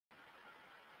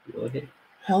Go ahead.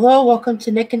 Hello, welcome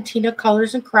to Nick and Tina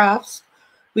Colors and Crafts.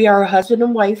 We are a husband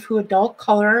and wife who adult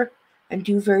color and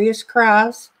do various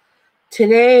crafts.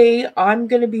 Today, I'm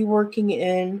going to be working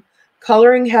in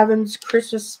Coloring Heaven's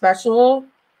Christmas special.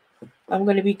 I'm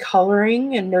going to be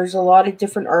coloring, and there's a lot of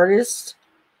different artists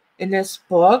in this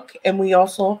book. And we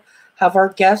also have our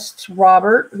guest,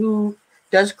 Robert, who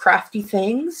does crafty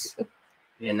things.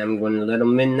 And I'm going to let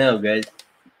them in now, guys.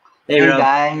 Hey, Hey Rob.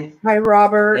 guys. Hi,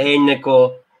 Robert. Hey,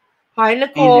 Nicole. Hi, Hey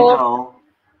Nicole. Nicole.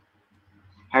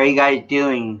 How are you guys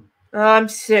doing? I'm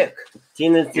sick.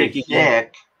 Tina's You're sick again.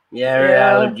 sick. Yeah, her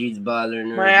Yeah. allergies bothering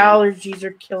her. My again. allergies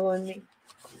are killing me.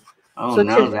 Oh So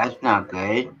no, that's not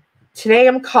good. Today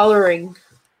I'm coloring.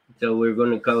 So we're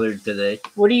going to color today.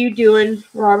 What are you doing,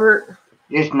 Robert?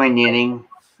 Just my knitting.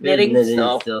 Knitting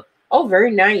still. still. Oh,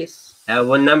 very nice.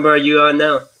 What number are you on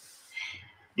now?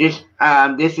 This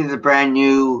is a brand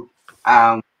new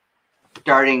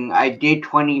starting. I did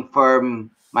 20 for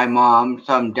my mom,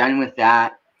 so I'm done with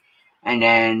that. And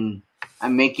then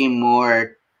I'm making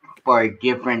more for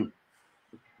different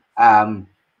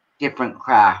different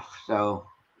crafts. So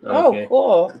Okay. Oh,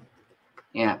 cool.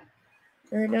 yeah.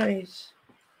 Very nice.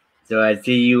 So I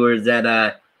see you were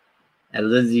at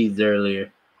Lizzie's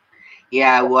earlier.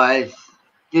 Yeah, I was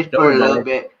just So for a was little I.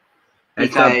 bit I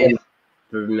stopped because in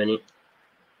for a minute.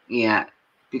 yeah,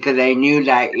 because I knew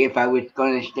that if I was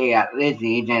going to stay at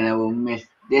Lizzie, then I will miss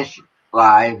this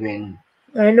live. And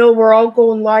I know we're all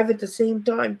going live at the same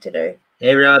time today.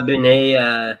 Hey, Robin. Hey,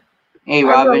 hey, Hi,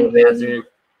 Robin. Catherine.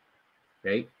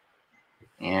 Right?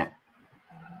 Yeah.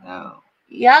 Oh.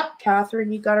 Yep,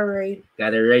 Catherine, you got it right.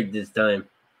 Got it right this time.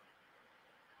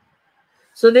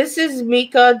 So this is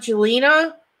Mika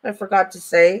Jelena. I forgot to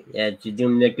say. Yeah, you're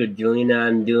doing Nico Jelena.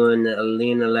 I'm doing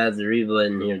Alina Lazareva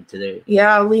in here today.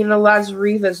 Yeah, Alina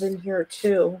Lazareva's in here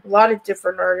too. A lot of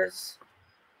different artists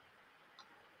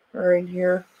are in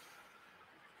here.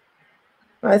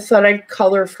 I thought I'd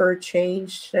color for a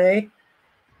change today.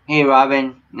 Hey,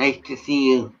 Robin. Nice to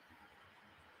see you.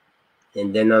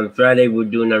 And then on Friday, we're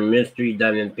doing our mystery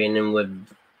diamond painting with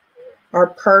Our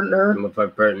partner. our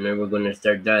partner. We're going to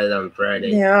start that on Friday.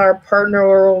 Yeah, our partner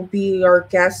will be our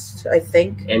guest, I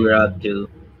think. And Rob, too.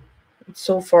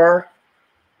 So far.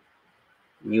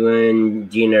 You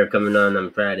and Gina are coming on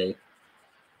Friday.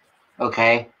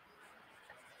 Okay.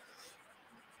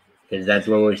 Because that's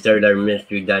when we start our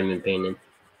mystery diamond painting.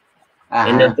 Uh-huh.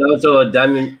 And it's also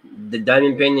the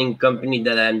diamond painting company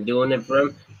that I'm doing it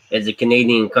from is a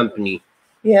Canadian company.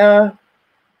 Yeah.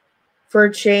 For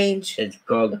a change. It's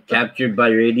called Captured by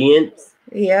Radiance.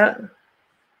 Yeah.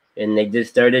 And they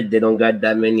just started. They don't got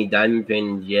that many diamond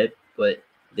paintings yet, but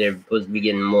they're supposed to be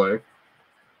getting more.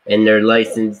 And they're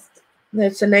licensed.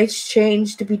 That's a nice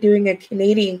change to be doing a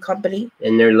Canadian company.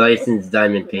 And they're licensed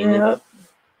diamond painting. Yeah.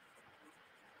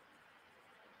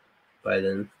 By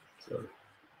them. So.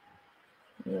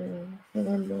 I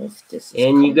don't know if this is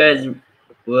and you guys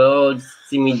will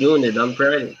see me doing it on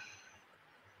Friday.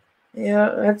 Yeah,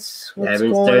 that's what's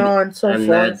going on so I'm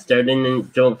far. not starting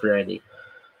until Friday.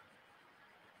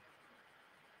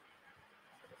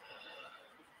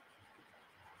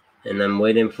 And I'm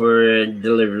waiting for a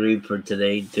delivery for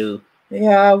today too.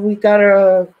 Yeah,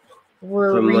 we're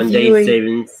from reviewing, Monday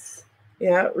Savings.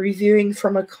 Yeah, reviewing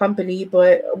from a company,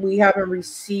 but we haven't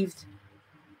received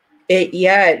it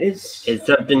yet. It's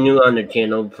something new on the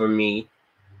channel for me.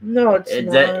 No, it's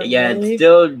not. It's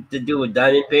still to do with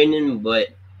diamond painting, but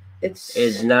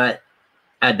it's not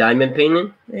a diamond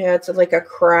painting. Yeah, it's like a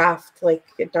craft, like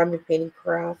a diamond painting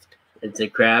craft. It's a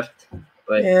craft,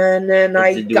 but and then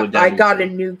I got a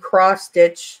new cross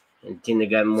stitch. And Tina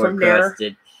got more cross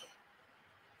stitch.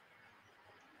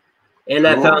 And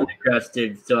I found the cross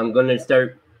stitch, so I'm gonna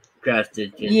start cross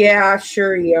stitching. Yeah,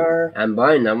 sure you are. I'm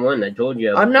buying that one. I told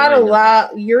you. I'm not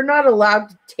allowed. You're not allowed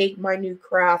to take my new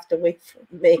craft away from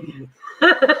me.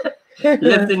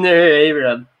 Listen to her,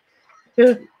 Abraham.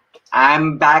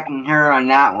 I'm backing her on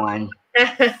that one.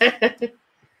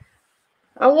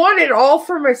 I want it all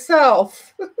for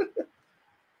myself.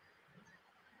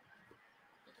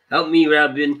 Help me,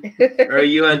 Robin. Or are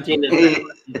you on Tina's side?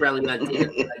 You're probably not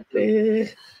Tina's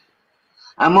side.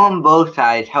 I'm on both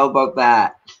sides. How about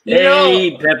that?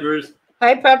 Hey, Peppers.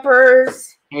 Hi,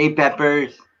 Peppers. Hey,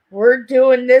 Peppers. We're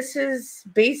doing this is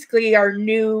basically our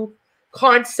new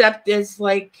concept is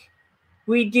like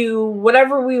we do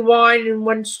whatever we want in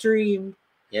one stream.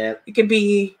 Yeah. It could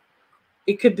be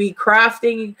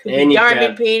crafting, it could be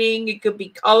diamond painting, it could be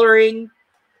coloring.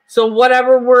 So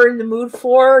whatever we're in the mood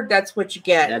for, that's what you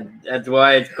get. That's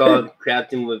why it's called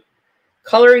crafting with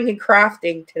coloring and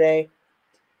crafting today.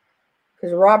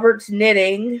 Because Robert's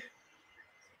knitting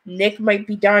Nick might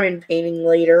be diamond painting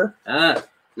later.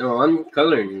 No, I'm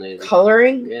coloring later.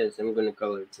 Coloring? Yes, I'm going to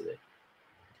color today.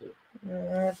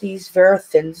 These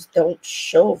Verathins don't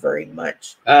show very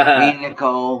much. Me,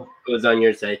 Nicole. Goes on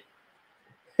your side.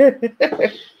 I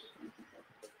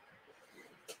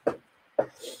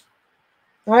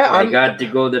got to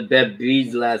go to Beb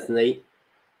Breeze last night.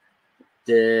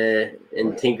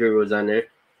 And Tinker was on there.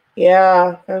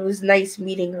 Yeah, it was nice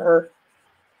meeting her.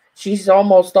 She's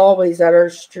almost always at our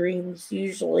streams,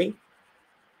 usually.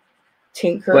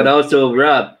 Tinker. But also,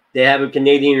 Rob, they have a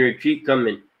Canadian retreat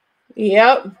coming.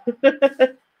 Yep.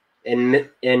 in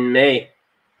May.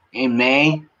 In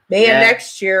May? May of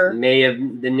next year. May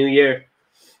of the new year.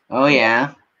 Oh,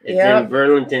 yeah. It's in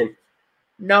Burlington.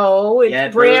 No,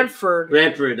 it's Brantford.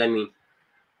 Brantford, I mean.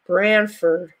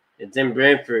 Brantford. It's in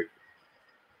Brantford.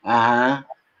 Uh-huh.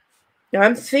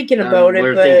 I'm thinking about it,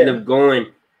 we're but thinking of going.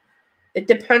 It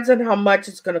depends on how much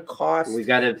it's going to cost. We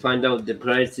got to find out the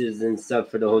prices and stuff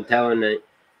for the hotel night.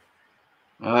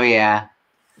 Oh, yeah.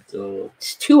 So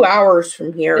it's 2 hours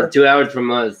from here. It's 2 hours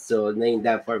from us, so it ain't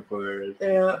that far for us.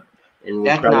 Yeah. And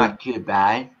that's not too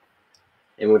bad.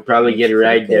 And we'll probably get a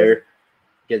ride there.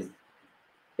 Because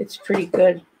it's pretty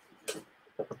good.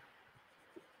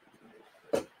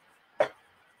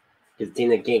 Because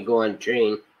Tina can't go on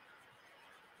train.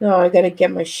 No, I got to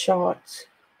get my shots.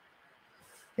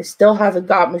 I still haven't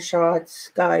got my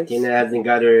shots, guys. Tina hasn't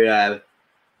got her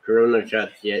corona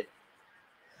shots yet.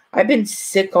 I've been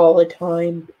sick all the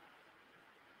time.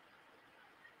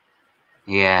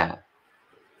 Yeah.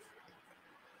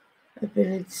 I've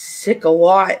been sick a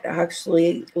lot,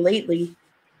 actually, lately.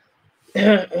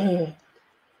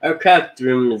 Our craft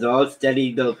room is all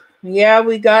steadied up. Yeah,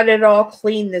 we got it all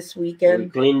clean this weekend. We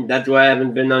cleaned. That's why I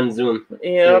haven't been on Zoom.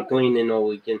 Yeah. We're cleaning all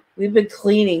weekend. We've been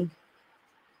cleaning.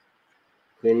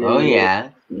 Yeah.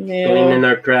 Cleaning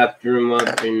our craft room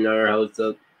up and our house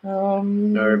up. Our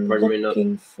apartment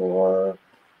looking for.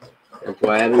 That's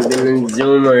why I haven't been in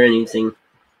Zoom or anything.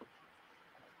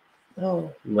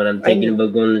 Oh. But I'm thinking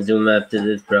about going to Zoom after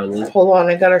this, probably. Hold on,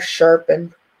 I gotta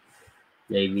sharpen.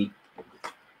 Maybe.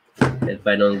 If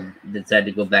I don't decide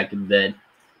to go back in bed.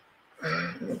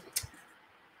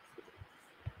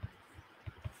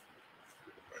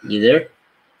 You there?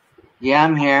 Yeah,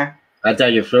 I'm here. I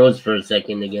thought you froze for a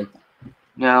second again.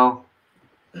 No.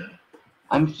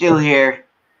 I'm still here.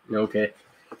 Okay.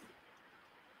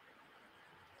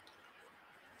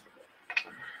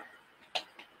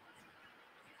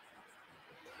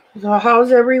 So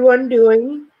how's everyone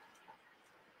doing?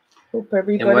 Hope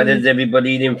everybody. And what is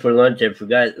everybody eating for lunch? I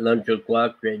forgot lunch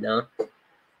o'clock right now.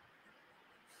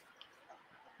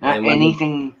 Not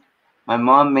anything. My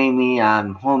mom made me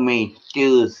homemade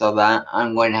stew, so that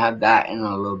I'm going to have that in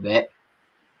a little bit.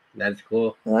 That's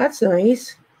cool. Well, that's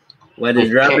nice. What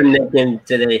is Robin making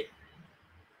today?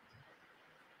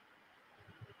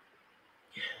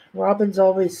 Robin's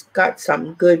always got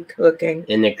something good cooking.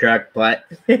 In the crock pot.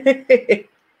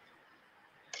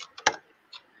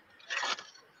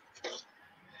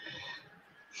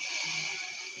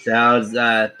 So how's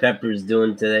Peppers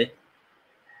doing today?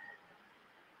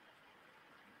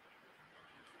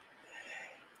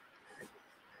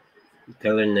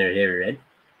 Coloring their hair red.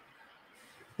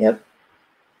 Yep.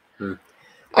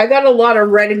 I got a lot of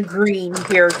red and green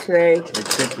here today.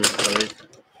 It's Christmas colors.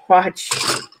 Watch.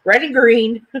 Red and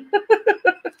green.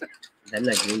 That's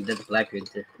not green, that's black right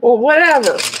there. Well,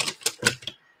 whatever.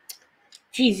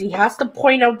 Jeez, he has to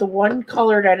point out the one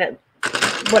color that it.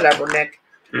 Whatever, Nick.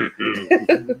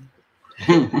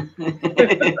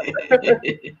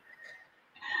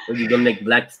 Are you gonna make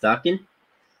black stocking?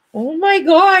 Oh my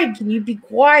God, can you be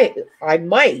quiet? I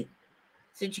might,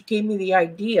 since you gave me the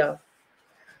idea.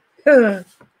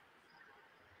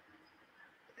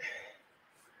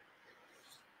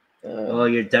 Oh,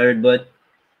 you're tired, bud?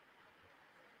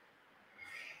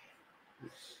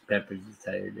 Peppers is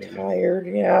tired. Right? Tired,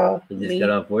 yeah. He just got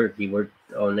off work. He worked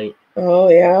all night. Oh,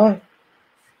 yeah.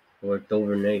 Worked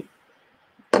overnight.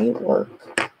 Night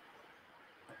work.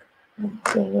 I'm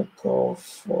gonna go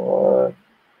for...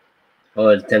 Oh,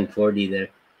 it's 10:40 there.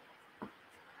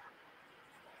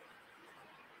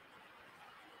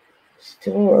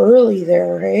 Still early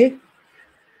there, hey?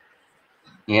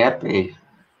 Yep, it's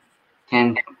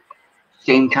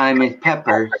same time as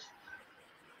Peppers.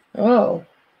 Oh.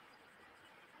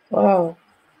 Wow.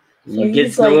 So You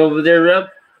get snow over there, Rob?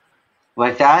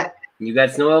 What's that? You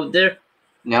got snow out there?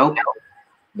 Nope.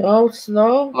 No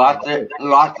snow? Lots of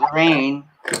rain.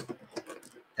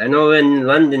 I know in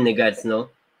London they got snow.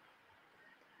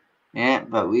 Yeah,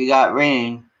 but we got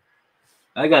rain.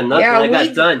 I got nothing. I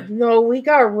got sun. No, we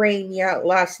got rain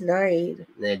last night.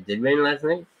 It did rain last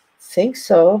night? Think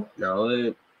so.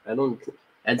 No, I don't.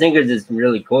 I think it was just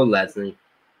really cold last night.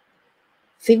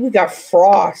 I think we got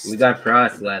frost. We got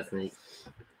frost last night.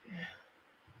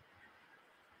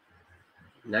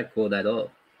 Not cold at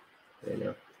all. You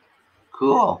know.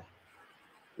 Cool.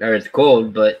 Or it's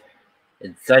cold, but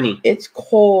it's sunny. It's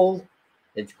cold.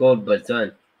 It's cold, but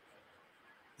sun.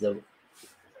 So.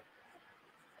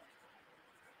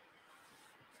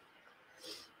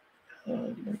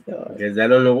 Oh my god. Because I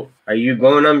don't know. Are you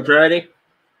going on Friday?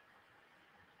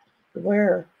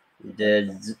 Where?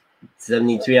 The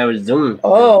 73-hour Zoom.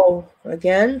 Oh,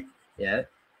 again? Yeah.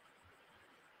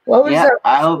 What was Yeah,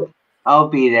 that? I'll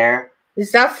be there.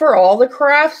 Is that for all the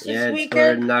crafts this Yeah, it's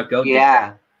weekend? for knockout.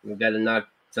 Yeah. We got to knock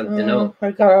something out.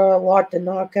 I got a lot to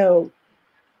knock out.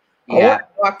 I Yeah. want to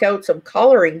knock out some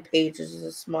coloring pages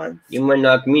this month. You might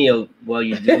knock me out while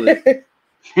you do it.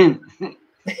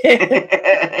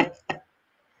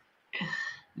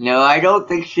 No, I don't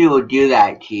think she will do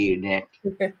that to you, Nick.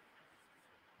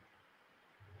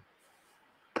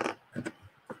 I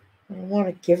want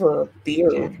to give her a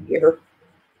beard here.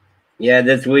 Yeah,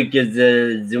 this week is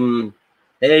the Zoom.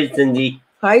 Hey, Cindy.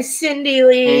 Hi, Cindy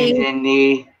Lee. Hey,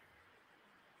 Cindy.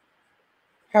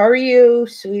 How are you,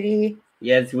 sweetie?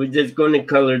 Yes, we're just going to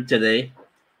color today.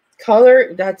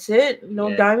 Color, that's it? No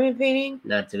Yeah. diamond painting?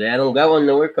 Not today. I don't got one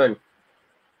to work on.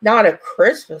 Not a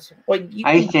Christmas. Well,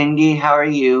 Hi, Cindy. How are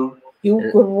you?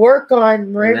 You could work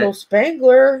on Randall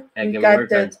Spangler. I We've can got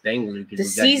work on Spangler. the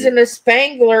season of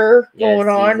Spangler going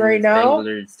on season right of now.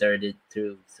 Spangler started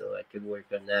too, so I could work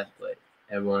on that, but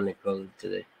I want to color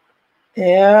today.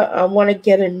 Yeah, I want to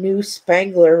get a new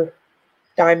Spangler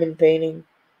diamond painting.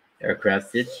 Aircraft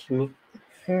stitch, you mean?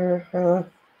 Uh-huh.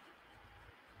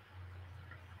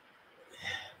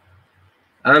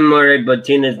 I'm alright, but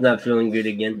Tina's not feeling good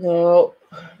again. No,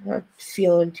 not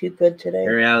feeling too good today.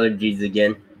 Her allergies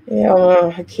again.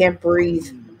 Yeah, I can't breathe.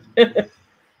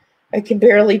 I can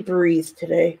barely breathe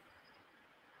today.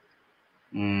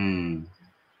 What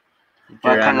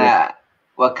kind of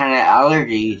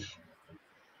allergies?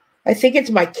 I think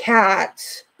it's my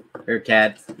cats. Her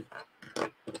cats.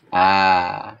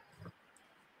 I'm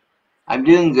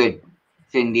doing good,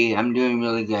 Cindy. I'm doing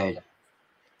really good.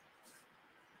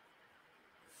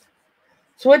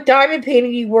 So what diamond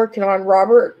painting are you working on,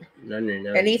 Robert? None.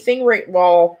 Anything right?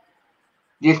 Well,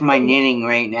 Just my knitting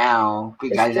right now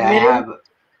because the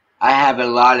I have a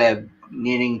lot of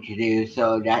knitting to do,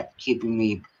 so that's keeping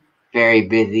me very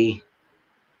busy.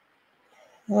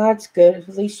 well, that's good. At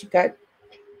least you got.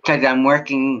 Because I'm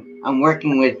working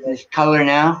with this color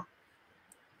now.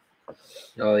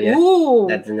 Oh yeah. Ooh,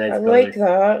 that's a nice I color. like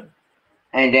that.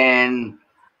 And then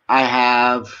I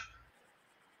have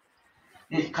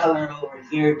this color over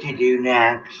here to do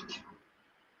next.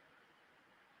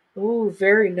 Ooh,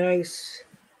 very nice.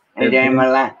 And then my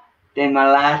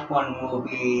last one will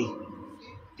be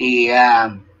the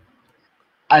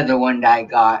other one that I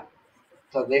got.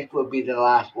 So this will be the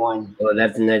last one. Oh,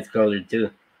 that's a nice color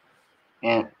too.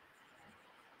 Yeah.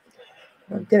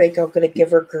 I'm gonna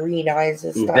give her green eyes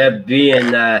this time. Beb B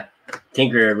and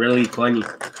Tinker are really funny.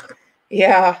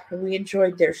 Yeah, we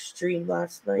enjoyed their stream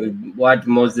last night. We watched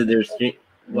most of their stream.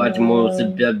 Watched most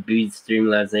of Beb B's stream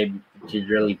last night, which is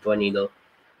really funny though.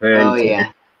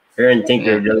 Her and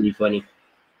Tinker are really funny.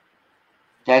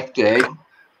 That's good.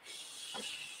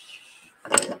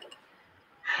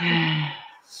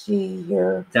 See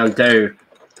here. Sound tired?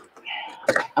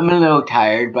 I'm a little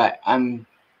tired, but I'm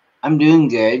doing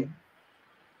good.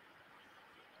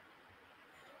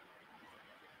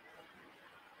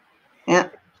 Yeah.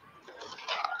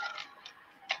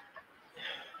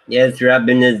 Yes,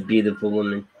 Robin is a beautiful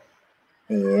woman.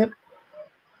 Yep.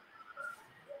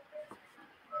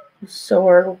 So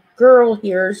our girl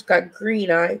here's got green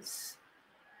eyes.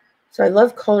 So I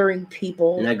love coloring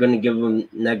people. Not gonna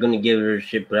give her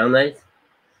shit brown eyes.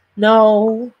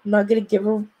 No, I'm not gonna give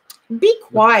her. Be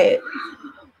quiet.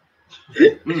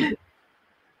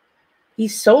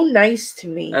 He's so nice to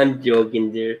me. I'm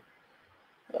joking, dear.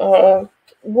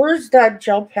 Where's that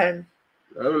gel pen?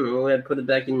 I don't know. I put it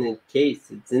back in the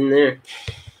case. It's in there.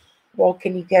 Well,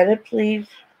 can you get it, please?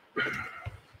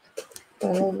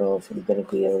 I don't know if I'm gonna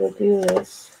be able to do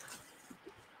this.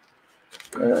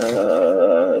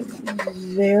 There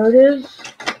it is.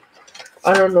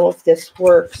 I don't know if this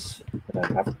works, but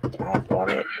I have to tap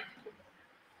on it.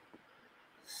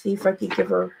 See if I can give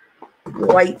her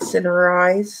whites in her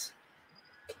eyes.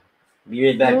 Be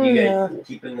right back, you guys. Yeah.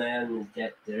 Keep an eye on the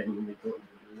jet there in the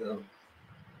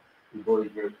boys'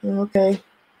 room. Okay.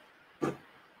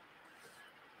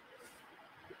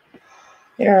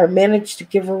 Yeah, I managed to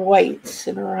give her whites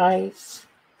in her eyes.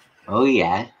 Oh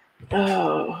yeah.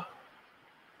 Oh.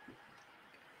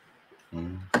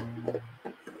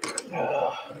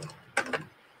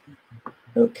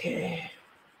 Okay.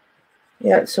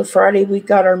 Yeah, so Friday we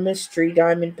got our mystery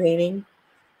diamond painting.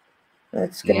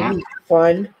 That's going to be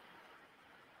fun.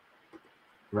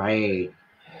 Right.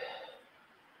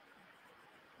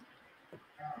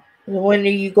 When are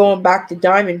you going back to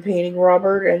diamond painting,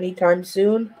 Robert? Anytime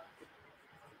soon?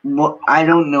 Well, I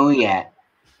don't know yet.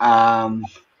 I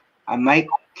might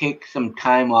take some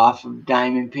time off of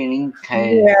diamond painting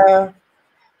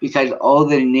because all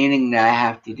the knitting that I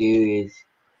have to do is,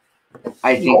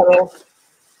 I think,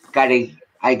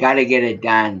 I gotta get it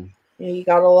done. Yeah, you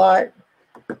got a lot.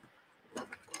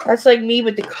 That's like me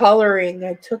with the coloring.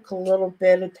 I took a little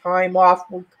bit of time off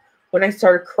when I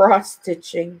started cross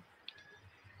stitching,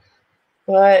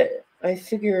 but I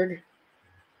figured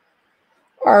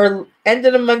our end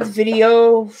of the month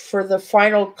video for the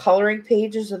final coloring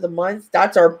pages of the month,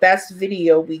 that's our best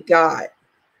video we got.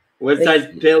 What size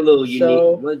pillow you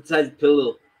need? What size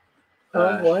pillow?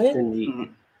 What?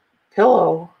 Cindy.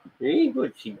 Pillow. Read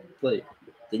what she put.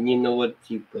 Then you know what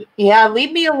she put. Yeah,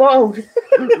 leave me alone.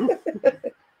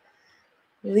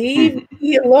 Leave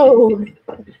me alone.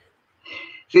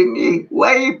 Cindy,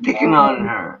 why are you picking on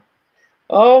her?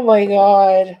 Oh my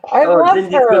God. I love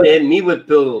Cindy's her. gonna hit me with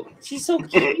pillow. She's so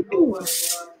cute.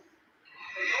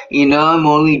 You know, I'm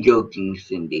only joking,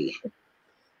 Cindy.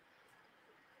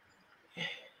 I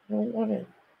don't want to.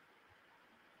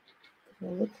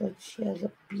 It looks like she has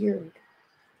a beard.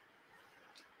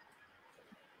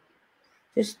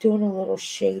 Just doing a little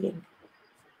shading.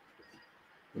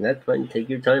 That's fine. Take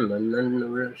your time. I'm not in a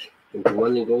rush. If you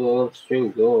want to go off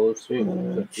stream, go off stream.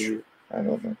 I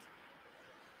don't know.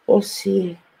 We'll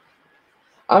see.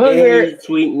 Hey,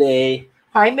 sweet May.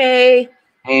 Hi, May.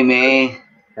 Hey, May.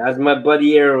 How's my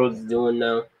buddy Arrows doing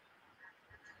now?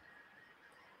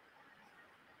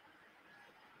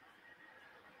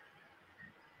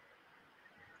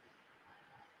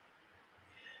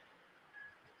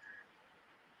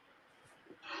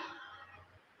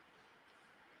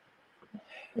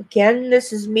 Again,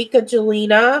 this is Mika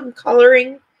Jelena. I'm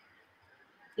coloring.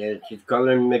 Yeah, she's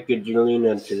coloring Mika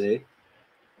Jelena today.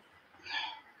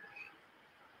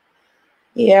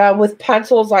 Yeah, with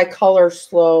pencils, I color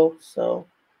slow, so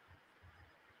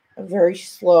I'm very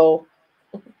slow.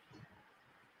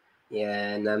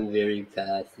 Yeah, and I'm very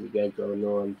fast. You guys all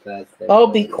know I'm fast. Oh,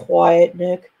 be quiet,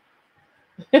 Nick.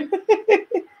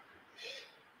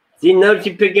 See, now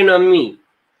she's picking on me.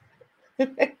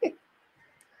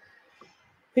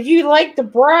 Because you like to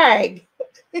brag.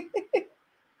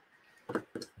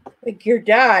 Like your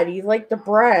dad, you like to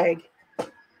brag. Come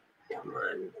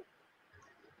on.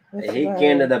 I hate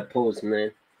Canada Post,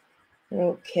 man.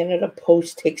 Oh, Canada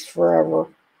Post takes forever.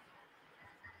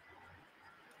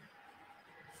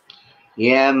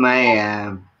 Yeah,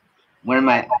 my one of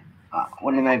my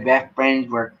best friends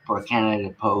worked for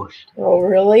Canada Post. Oh,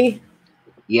 really?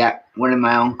 Yeah, one of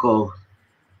my uncles.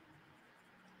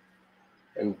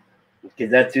 And because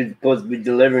that's who's supposed to be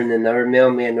delivering, and our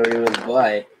mailman or it was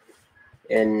by,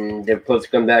 and they're supposed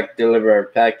to come back to deliver our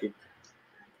package.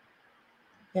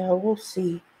 Yeah, we'll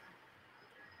see.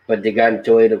 But they got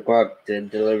until 8 o'clock to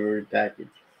deliver the package.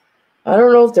 I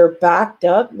don't know if they're backed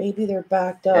up. Maybe they're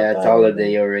backed up. Yeah, it's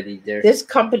holiday already there. This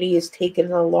company is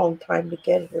taking a long time to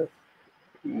get here.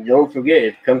 Don't forget,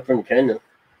 it comes from China.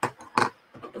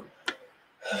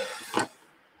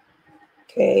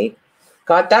 Okay.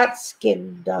 Got that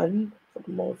skin done for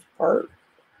the most part.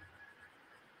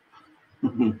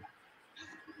 So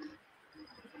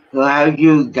how's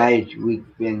you guys' week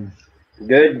been?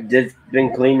 Good. Just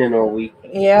been cleaning all week.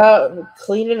 Yeah,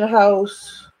 cleaning the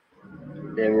house.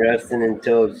 Then resting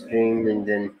until stream, and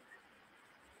then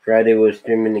Friday we're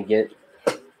streaming again.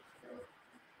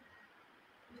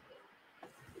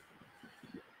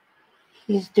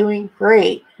 He's doing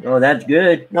great. Oh, that's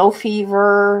good. No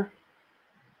fever.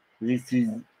 At least he's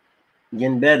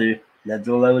getting better. That's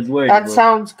all I was worried about. That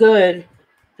sounds good.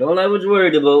 That's all I was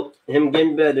worried about. Him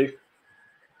getting better.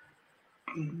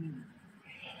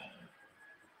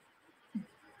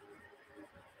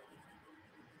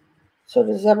 So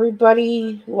does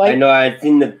everybody like? I know. I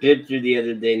seen the picture the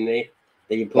other day, mate.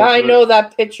 That you yeah, I know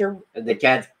that picture. The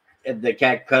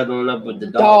cat cuddling up with the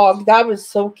dog. That was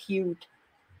so cute.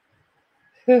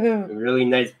 A really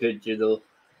nice picture, though.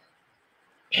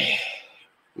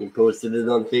 You posted it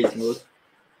on Facebook.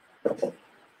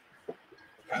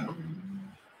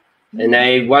 And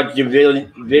I watched your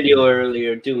video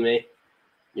earlier too, mate.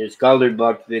 Your Scholar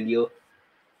Box video.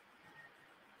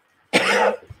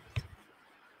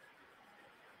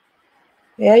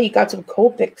 Yeah, you got some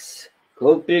Copics.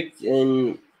 Copics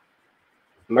and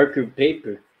marker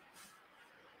paper.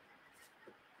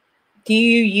 Do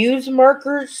you use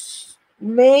markers,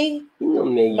 May? You know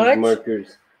May use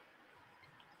markers.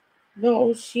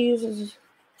 No, she uses...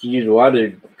 She uses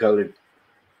watercolor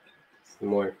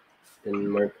more than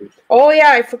markers. Oh,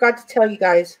 yeah, I forgot to tell you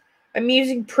guys. I'm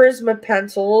using Prisma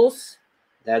pencils.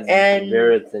 That's and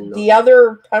Verithin. The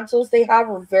other pencils they have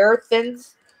are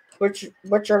Verithins, which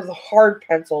are the hard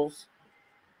pencils.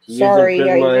 Sorry,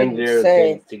 I didn't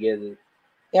say. Together.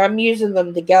 Yeah, I'm using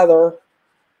them together.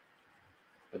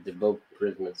 But they're both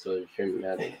Prisma, so it shouldn't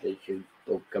matter. They should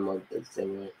both come out the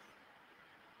same way.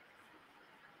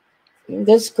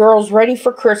 This girl's ready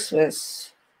for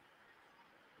Christmas.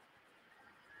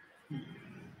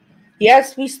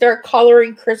 Yes, we start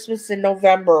coloring Christmas in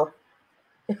November.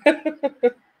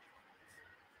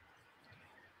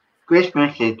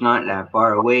 Christmas is not that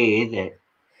far away, is it?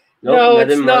 Nope, no,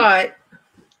 it's not.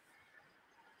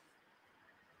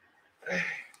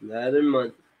 Another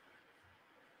month.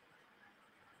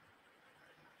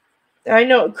 I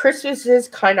know Christmas is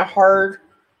kind of hard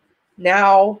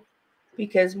now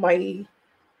because my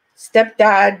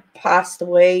stepdad passed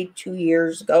away 2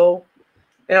 years ago,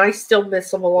 and I still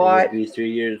miss him a lot. It'll be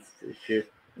 3 years this year.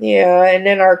 Yeah, and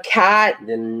then our cat,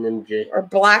 then our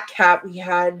black cat we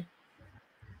had,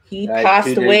 he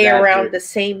passed away around the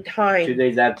same time. 2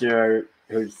 days after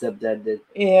her stepdad did.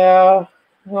 Yeah.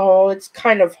 Oh, it's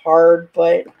kind of hard,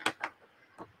 but...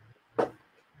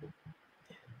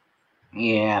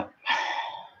 Yeah.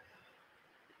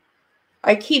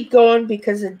 I keep going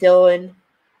because of Dylan.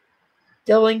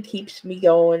 Dylan keeps me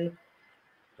going.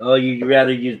 Oh, you'd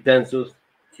rather use pencils?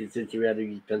 She said you'd rather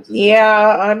use pencils.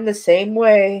 Yeah, I'm the same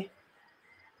way.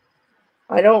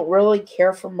 I don't really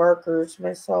care for markers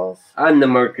myself. I'm the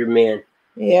marker man.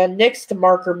 Yeah, Nick's the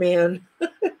marker man.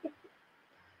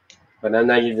 But I'm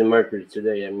not using markers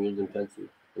today. I'm using pencils.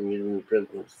 I'm using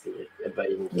pencils today. If I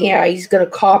even color. Yeah, he's going to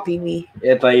copy me.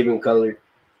 If I even color.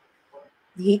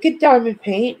 He could diamond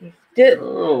paint.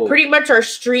 Pretty much our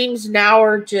streams now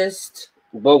are just...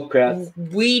 Both crafts.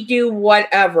 We do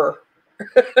whatever.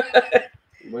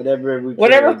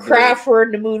 Whatever craft we're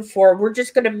in the mood for, we're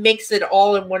just gonna mix it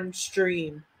all in one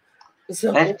stream.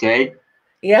 So, that's good.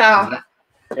 Yeah.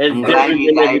 It's different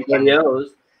than everybody else.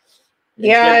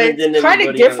 It's kind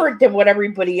of different than what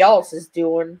everybody else is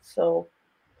doing. So.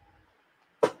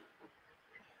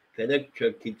 FedEx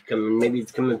truck keeps coming. Maybe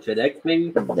it's coming FedEx.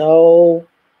 Maybe.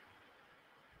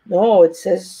 No, it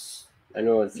says. I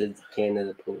know it says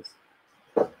Canada Post.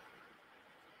 I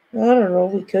don't know.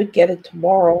 We could get it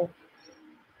tomorrow.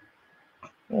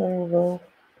 I don't know.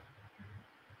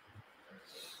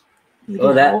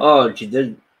 She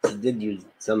did use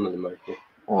some of the marker.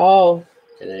 Oh.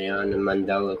 Today on the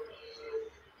mandala.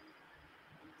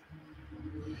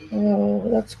 Oh,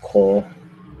 that's cool.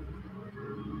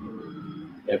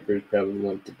 Pepper probably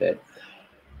went to bed.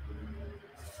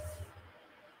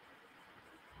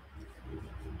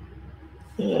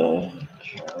 Yeah.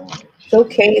 It's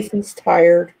okay if he's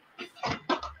tired.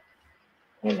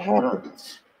 It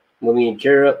happens. Moving your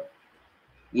chair up?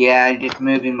 Yeah, I'm just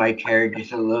moving my chair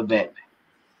just a little bit.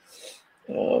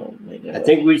 Oh my God. I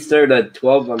think we start at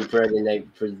 12 on Friday night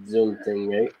for the Zoom thing,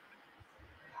 right?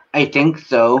 I think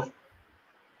so.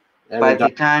 By the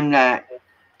time that,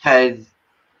 because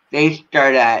they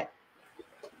start at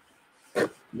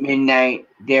midnight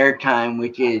their time,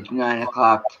 which is 9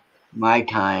 o'clock my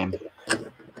time.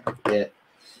 Yeah,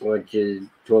 which is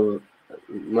 12.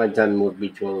 My time would be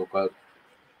 12 o'clock.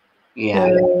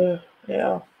 Yeah.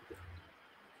 Yeah.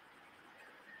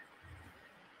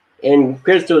 And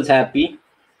Crystal's happy.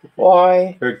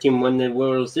 Why? Her team won the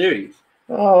World Series.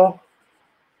 Oh.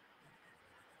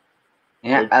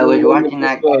 Yeah, I was watching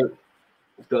that game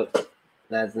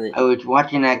last night. I was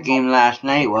watching that game last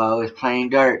night while I was playing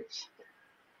darts.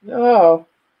 Oh.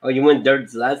 Oh, you went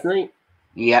darts last night?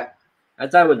 Yep. I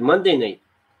thought it was Monday night.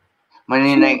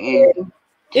 Monday night is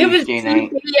It was Tuesday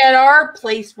at our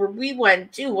place where we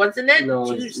went too, wasn't it?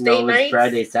 No, Tuesday night. It was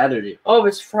Friday, Saturday. Oh, it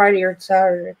was Friday or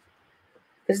Saturday.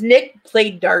 Because Nick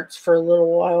played darts for a little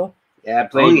while. Yeah, I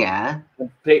played. Oh yeah.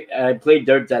 I played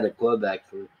darts at a club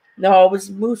actually. No, it was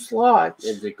Moose Lodge.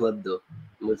 It's a club though.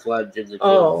 Moose Lodge is a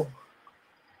club. Oh.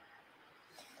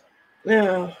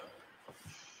 Yeah.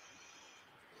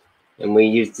 And we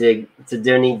used to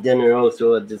eat dinner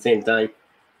also at the same time.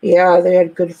 Yeah, they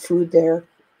had good food there.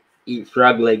 Eat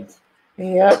frog legs.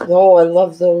 Yeah. Oh, I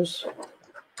love those.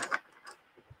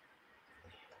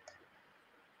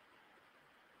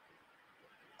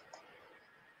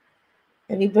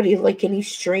 Anybody like any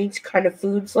strange kind of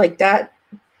foods like that?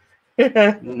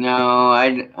 No,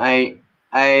 I'm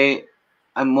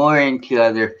more into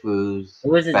other foods.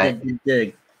 What was it that did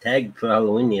the tag for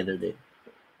Halloween the other day?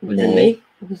 Was May?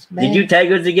 Did you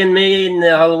tag us again, May, in the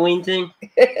Halloween thing?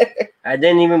 I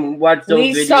didn't even watch the whole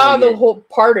video. We saw the whole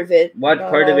part of it. Watch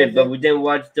part of it, but we didn't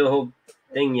watch the whole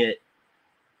thing yet.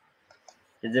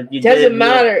 It doesn't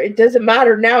matter. It doesn't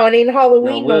matter now. It ain't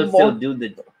Halloween no more.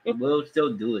 We'll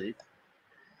still do it.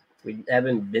 We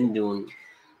haven't been doing.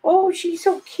 Oh, she's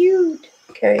so cute.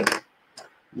 Okay.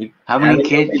 How many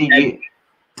kids did you?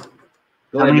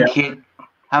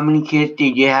 How many kids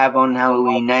did you have on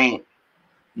Halloween night?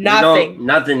 Nothing.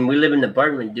 Nothing. We live in an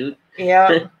apartment, dude.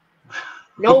 Yeah.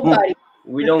 Nobody.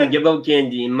 We don't give out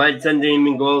candy. My son didn't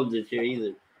even go out this year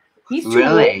either. He's too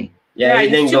old. Yeah, he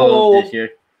didn't go out this year.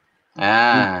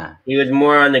 Ah. He was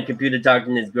more on the computer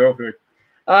talking to his girlfriend.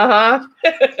 Uh-huh.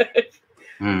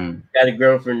 Got a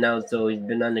girlfriend now, so he's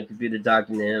been on the computer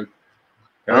talking to him.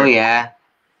 Oh yeah.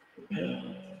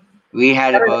 We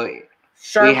had about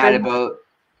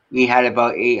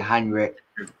 800.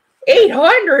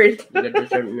 800. You got the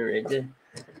sharpener right there.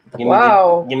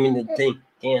 Wow. Give me the thing.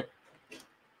 Yeah.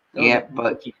 Yeah,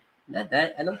 but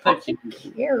that I don't touch it. Who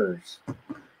cares?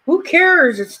 Who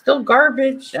cares? It's still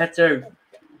garbage. That's our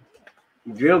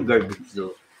real garbage,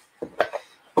 though.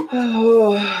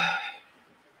 Oh.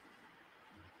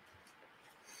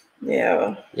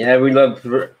 Yeah. Yeah, we love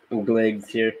Glegs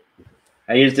here.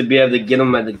 I used to be able to get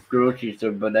them at the grocery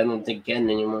store, but I don't think can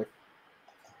anymore.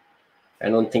 I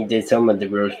don't think they sell them at the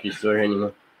grocery store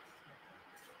anymore.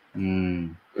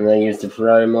 And I used to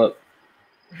fry them up.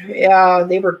 Yeah,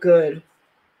 they were good.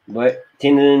 But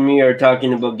Tina and me are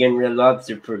talking about getting Red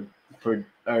Lobster for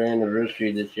our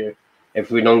anniversary this year if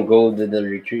we don't go to the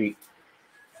retreat.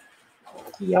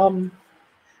 Yum.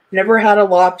 Never had a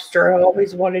lobster. I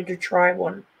always wanted to try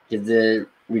one. Because the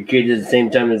retreat is the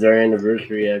same time as our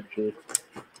anniversary, actually.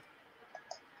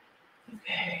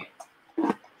 Okay.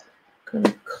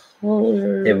 Gonna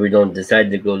color. If we don't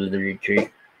decide to go to the retreat.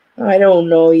 I don't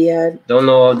know yet. Don't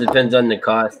know. All depends on the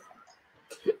cost.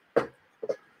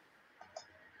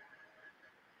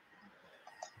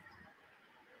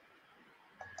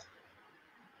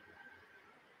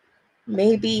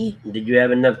 Maybe. Did you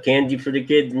have enough candy for the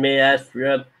kids? May I ask,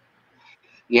 Rob?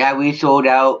 Yeah, we sold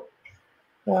out.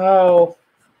 Wow.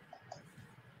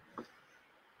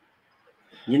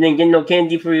 You didn't get no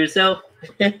candy for yourself?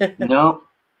 No.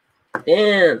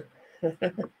 Damn.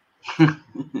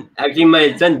 Actually,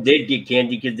 my son did get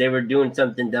candy because they were doing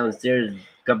something downstairs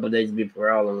a couple of days before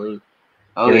Halloween.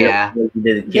 Oh yeah.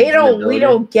 They don't. We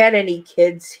don't get any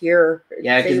kids here.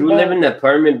 Yeah, because we live in an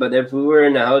apartment. But if we were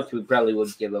in a house, we probably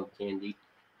would give out candy.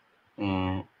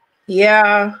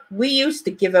 Yeah, we used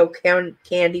to give out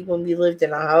candy when we lived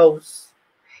in a house.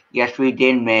 Yes, we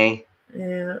did, May.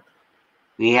 Yeah.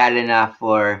 We had enough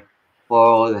for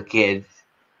all the kids.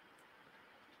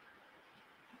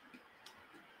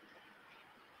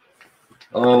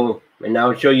 Oh, and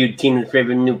I'll show you Tina's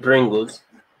favorite new Pringles.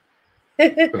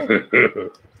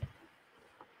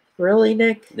 Really,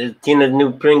 Nick? There's Tina's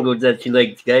new Pringles that she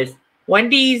likes, guys.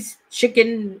 Wendy's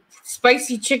chicken,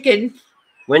 spicy chicken.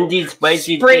 Wendy's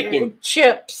spicy chicken.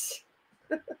 Chips.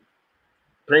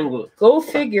 Pringles. Go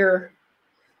figure.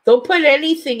 They'll put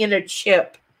anything in a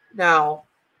chip now.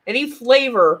 Any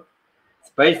flavor.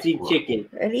 Spicy chicken.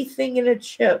 Anything in a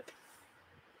chip.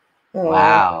 Oh.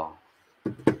 Wow.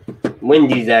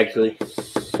 Wendy's, actually.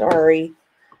 Sorry.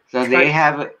 So they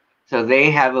have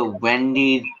a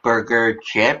Wendy's burger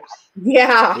chips?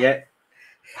 Yeah. Yeah.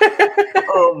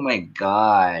 Oh my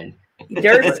god.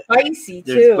 They're spicy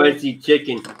too. They're spicy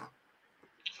chicken.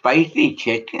 Spicy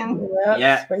chicken?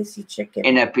 Yeah. Spicy chicken.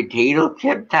 And a potato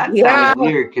chip? That sounds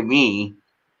weird to me.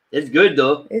 It's good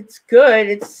though. It's good.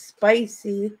 It's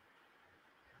spicy.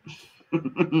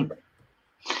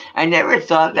 I never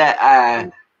thought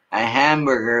that a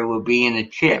hamburger would be in a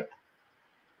chip.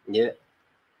 Yeah.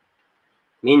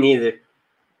 Me neither.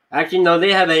 Actually, no,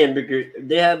 they have a hamburger.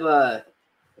 They have I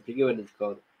forget what it's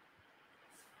called.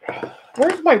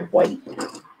 Where's my white?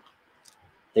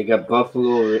 They got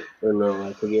buffalo or no,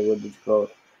 I forget what it's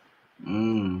called.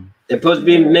 They're supposed to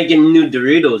be making new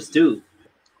Doritos too.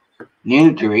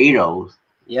 New Doritos?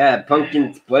 Yeah,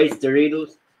 pumpkin spice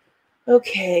Doritos.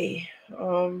 Okay.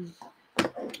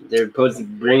 They're supposed to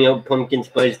bring out pumpkin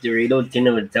spice Doritos.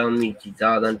 Tina was telling me she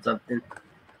saw it on something.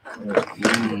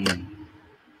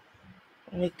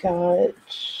 I got.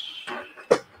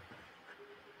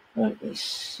 Let me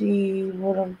see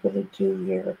what I'm gonna do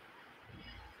here.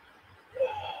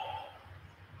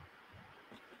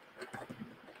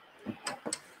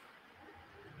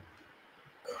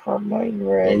 Carmine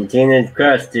red. And Tina's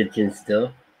cross stitching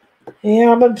still.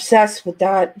 Yeah, I'm obsessed with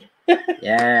that.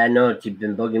 Yeah, I know. She's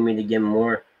been bugging me to get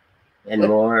more and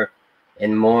more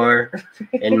and more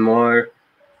and more.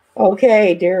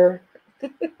 Okay, dear.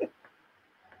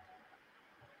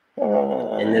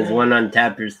 And there's one on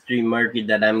Tapestry Market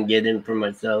that I'm getting for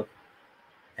myself.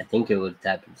 I think it was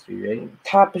Tapestry, right?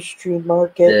 Tapestry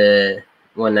Market. The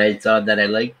one I saw that I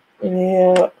liked.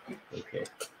 Yeah. Okay.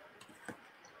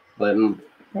 But I most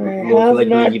have likely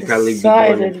not you probably be doing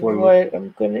it decided for me. what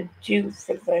I'm gonna do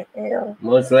for the hair.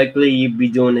 Most likely you'd be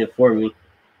doing it for me.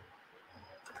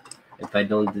 If I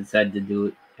don't decide to do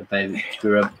it, if I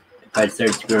screw up, if I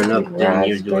start screwing up, then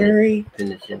you're doing it.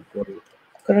 Finish it for me. I'm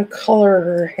gonna color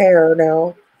her hair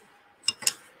now.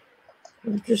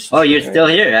 Oh, you're still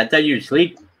here? I thought you were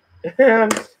asleep.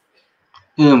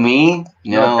 Who, me?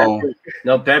 No.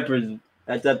 No, Peppers.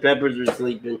 I thought Peppers were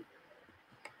sleeping.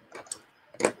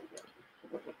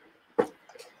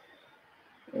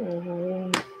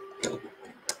 I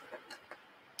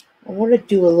want to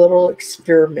do a little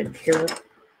experiment here.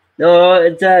 No,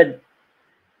 it's a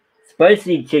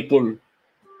spicy chicken.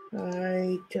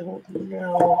 I don't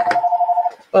know.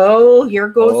 Oh, here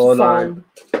goes the phone.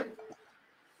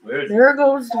 There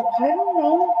goes. I don't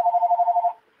know.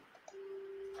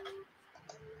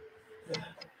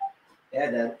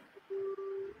 Yeah, Dad.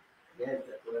 Yeah,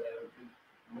 that's what I would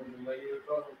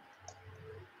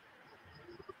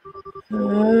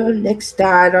do. Nick's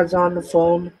dad is on the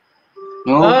phone.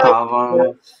 No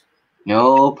problem.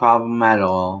 No problem at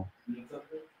all.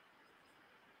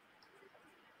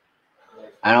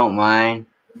 I don't mind.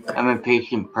 I'm a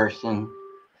patient person.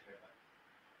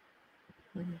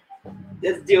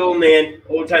 That's the old man,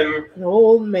 old timer. An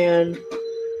old man.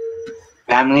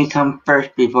 Family comes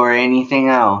first before anything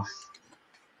else.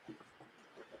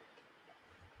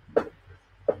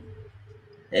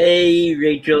 Hey,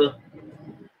 Rachel.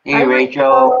 Hey, Hi,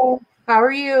 Rachel. How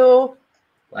are you?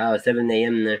 Wow, 7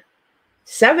 a.m. there.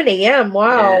 7 a.m.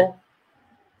 Wow. Yeah.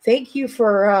 Thank you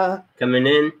for coming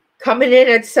in. Coming in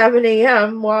at 7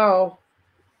 a.m. Wow.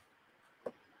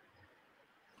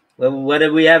 Well, what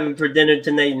are we having for dinner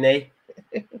tonight, May?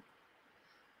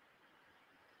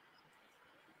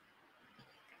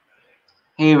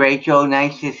 Hey, Rachel.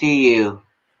 Nice to see you.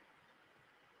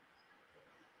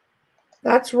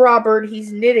 That's Robert.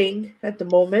 He's knitting at the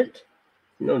moment.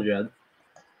 No job.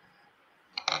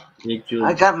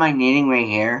 I got my knitting right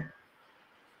here.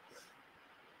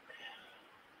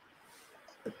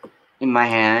 In my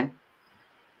hand.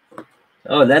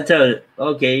 Oh, that's a...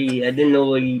 Okay, I didn't know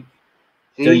what you...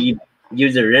 See? So you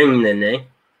use a ring then, eh?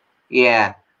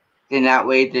 Yeah. Then that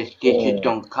way the stitches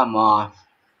don't come off.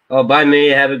 Oh, bye, May.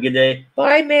 Have a good day.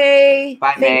 Bye, May.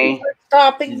 Bye, May. Thank you for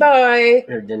stopping by.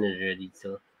 Her dinner's ready,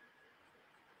 so...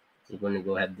 We're going to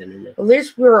go have dinner now. At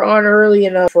least we're on early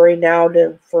enough right now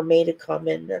for May to come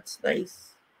in. That's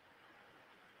nice.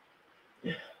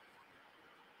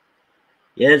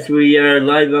 Yes, we are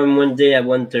live on Wednesday at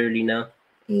 1:30 now.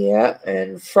 Yeah,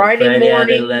 and Friday morning at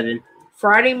 11.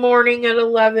 Friday morning at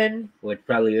 11. Well, it's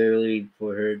probably early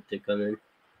for her to come in.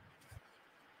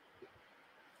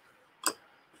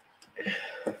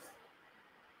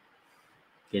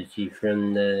 Because she's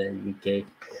from the UK.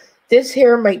 This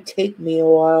hair might take me a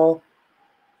while.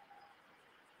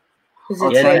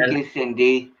 Thank you,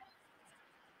 Cindy.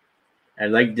 I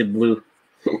like the blue.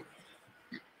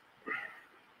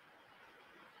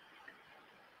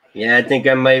 Yeah, I think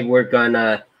I might work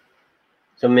on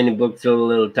so many books a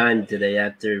little time today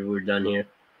after we're done here.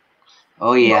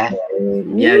 Oh, yeah.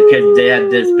 Yeah, because they had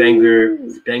the Spangler.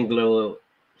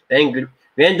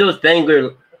 Randall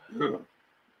Spangler.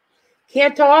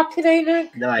 Can't talk today,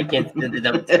 Nick? No, I can't spit it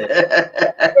up today.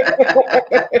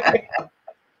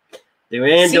 The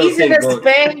Randall Season of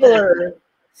Spangler.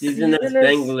 Season of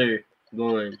Spangler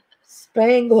going.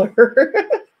 Spangler.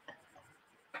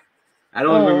 I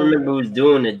don't even remember who's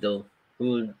doing it, though.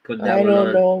 Who put that one on? I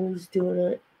don't know who's doing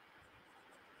it.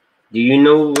 Do you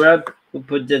know, Rob, who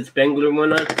put the Spangler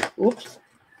one on? Oops.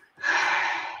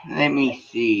 Let me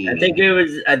see. I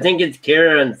think it's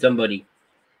Kara and somebody.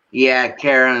 Yeah,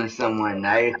 Kara and someone.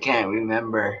 I can't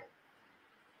remember.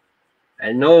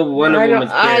 I know one of them was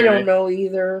Kara. I don't know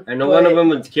either. I know one of them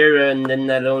was Kara, and then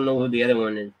I don't know who the other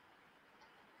one is.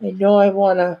 I know I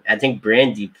want to... I think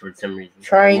Brandy, for some reason.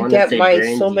 Try and get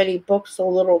my so many books a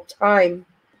little time.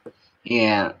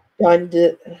 Yeah. Done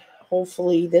to,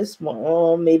 hopefully this month.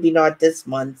 Oh, maybe not this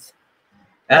month.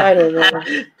 I don't know.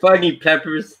 Funny,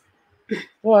 Peppers.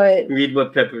 What? Read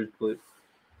what Peppers put.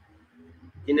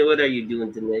 You know, what are you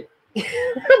doing tonight?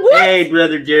 Hey,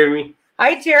 brother Jeremy.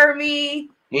 Hi, Jeremy.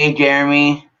 Hey,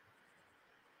 Jeremy.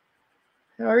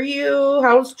 How are you?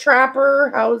 How's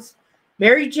Trapper? How's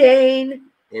Mary Jane?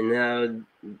 And now,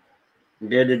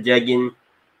 they're the dragon.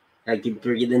 I keep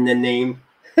forgetting the name.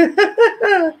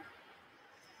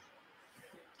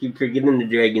 Keep forgetting the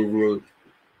dragon's name.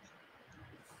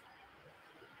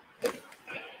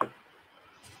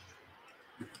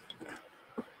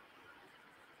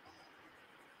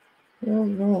 I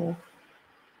don't know.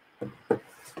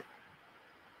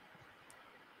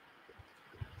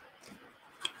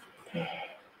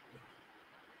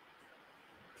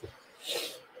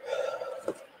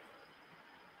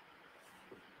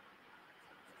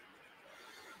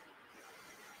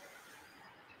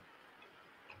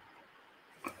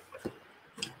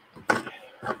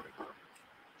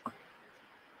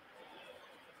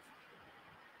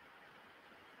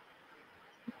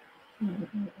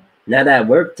 Not at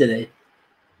work today.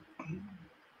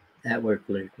 At work,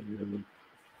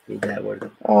 need that work.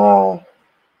 Oh.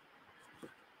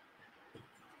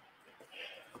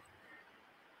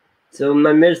 So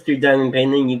my mystery diamond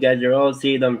painting, you guys are all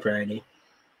see it on Friday.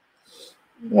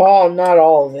 Well, not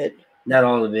all of it. Not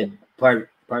all of it. Part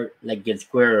like a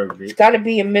square of it. It's got to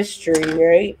be a mystery,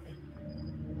 right?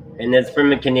 And it's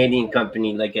from a Canadian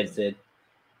company, like I said.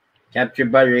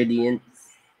 Captured by Radiance,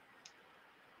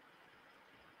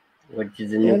 which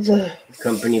is a new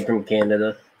company from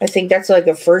Canada. I think that's like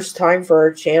a first time for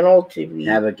our channel to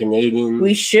have a Canadian.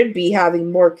 We should be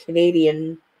having more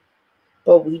Canadian,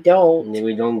 but we don't.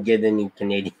 We don't get any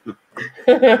Canadian.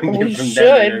 We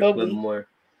should, but we more.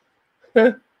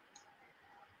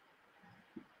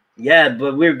 Yeah,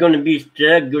 but we're going to be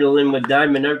struggling with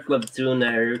Diamond Art Club soon,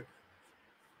 I heard.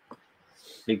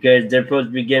 Because they're supposed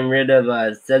to be getting rid of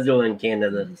Sezzle in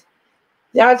Canada.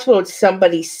 That's what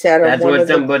somebody said. That's what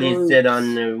somebody said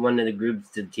on one of the groups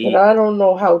to teach. But I don't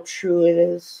know how true it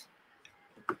is.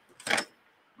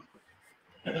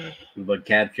 But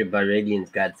Captured by Radiance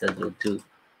got Sezzle too.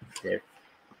 There,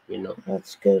 you know.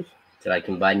 That's good. So I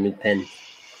can buy new pens.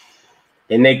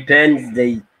 They make pens.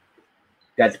 They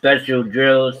got special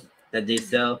drills that they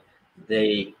sell.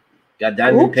 They got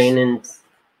diamond paintings.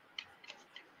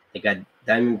 They got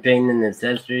diamond painting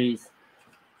accessories.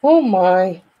 Oh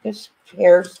my. This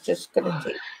hair's just going to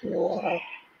take me a while.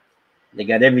 They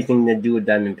got everything to do with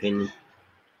diamond painting.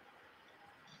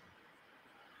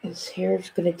 This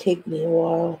hair's going to take me a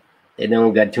while. They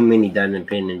don't got too many diamond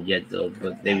paintings yet, though,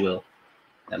 but they will.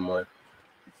 Got more.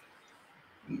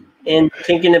 And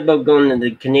thinking about going to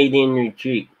the Canadian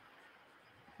retreat.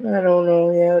 I don't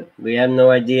know yet. We have no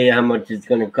idea how much it's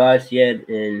going to cost yet,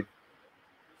 and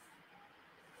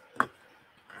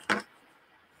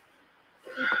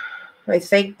I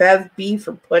thank Bev B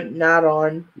for putting that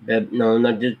on. Bev, no,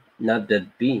 not Bev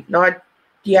B. Not,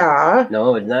 yeah.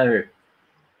 No, it's not her.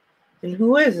 And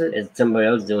who is it? It's somebody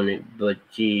else doing it, but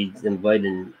she's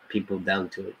inviting people down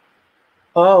to it.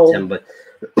 Oh.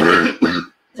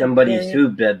 Somebody's okay. Who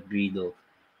Bev B though.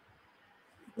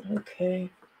 Okay.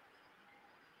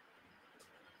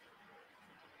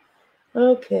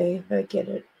 Okay, I get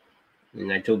it.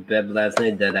 And I told Bev last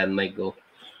night that I might go.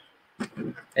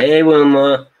 Hey,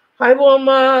 Wilma. Hi,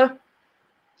 Wilma.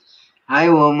 Hi,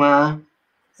 Wilma.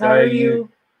 So How are you?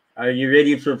 Are you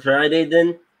ready for Friday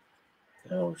then?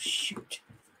 Oh, shoot.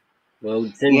 Well,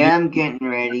 I'm getting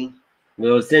ready.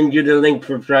 We'll send you the link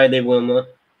for Friday, Wilma.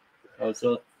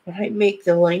 Also. I make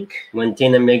the link. When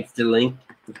Tina makes the link.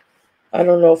 I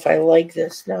don't know if I like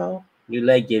this now. You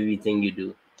like everything you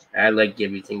do. I like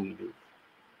everything you do.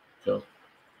 So.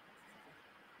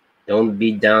 Don't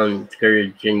be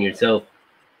discouraged in yourself.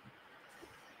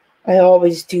 I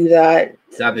always do that.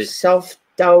 Stop it.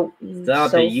 Self-doubt.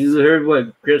 Stop it. You heard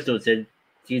what Crystal said.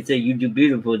 She said you do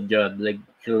beautiful job, like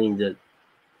Shalene does.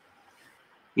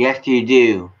 Yes, you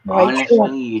do.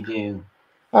 Honestly, you do.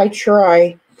 I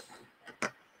try.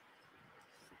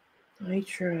 I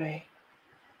try.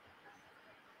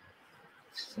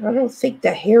 I don't think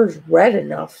the hair's red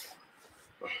enough.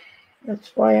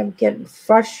 That's why I'm getting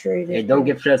frustrated. Hey, don't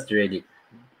get frustrated.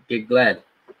 Get glad.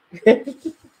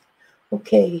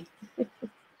 Okay.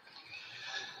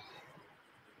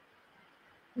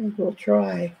 We'll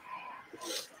try.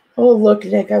 Oh, look,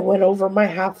 Nick, I went over my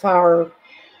half-hour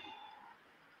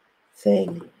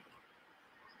thing.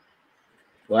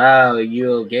 Wow, are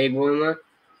you okay, Wilma?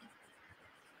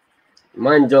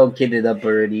 Mine's all kitted up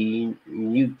already.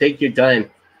 You take your time.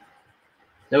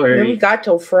 No hurry. We got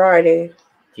till Friday.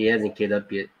 She hasn't kitted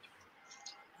up yet.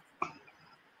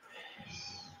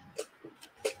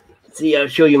 See, I'll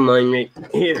show you mine right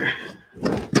here.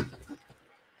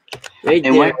 Right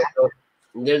there.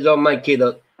 There's all my kid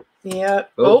up. Yeah.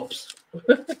 Oops.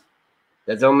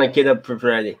 That's all my kid up for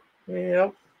Friday.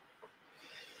 Yep.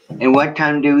 And what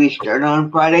time do we start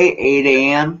on Friday? 8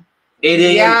 a.m.? 8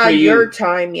 a.m. Yeah, for you. Your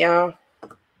time, yeah.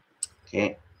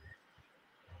 Okay.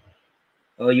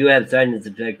 Oh, you have sinus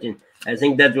infection. I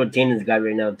think that's what Tina's got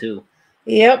right now, too.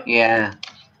 Yep. Yeah.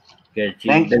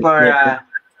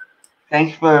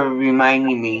 Thanks for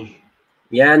reminding me.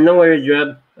 Yeah, no worries,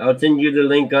 Rob. I'll send you the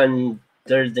link on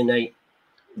Thursday night.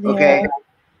 Okay.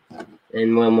 Yeah.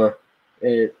 and Mama,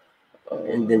 and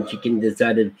then she can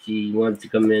decide if she wants to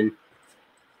come in.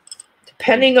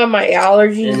 Depending on my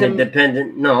allergies. And not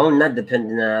dependent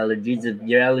on allergies. If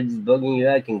your allergies bugging you,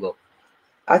 I can go.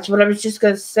 That's what I was just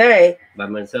gonna say. By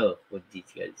myself with these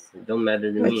guys. It don't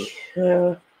matter to me.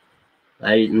 Yeah.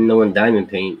 I know in diamond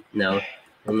paint now.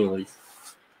 Anyways.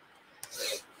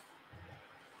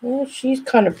 Well, she's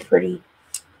kind of pretty.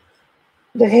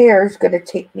 The hair is gonna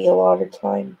take me a lot of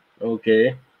time.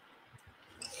 Okay.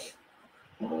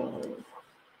 Got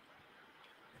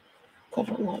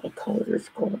a lot of colors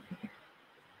going on here.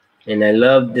 And I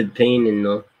love the painting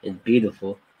though. It's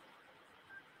beautiful.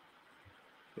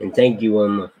 And thank you,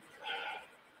 Wilma.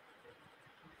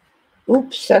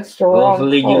 Oops, that's the wrong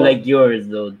Hopefully color. you like yours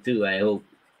though too, I hope.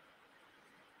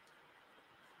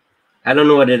 I don't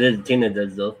know what it is Tina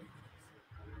does though.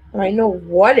 I know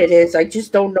what it is. I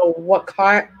just don't know what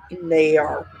kind they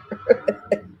are.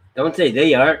 Don't say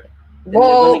they are.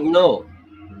 Well, no.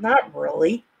 Not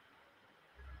really.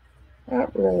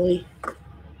 Not really.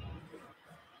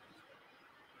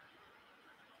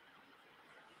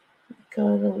 Got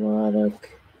a lot of...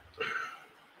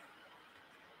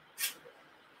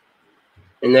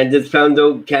 And I just found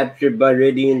out Captured by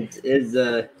Radiant is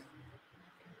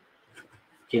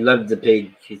she loves the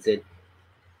page, she said.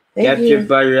 Captured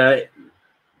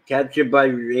by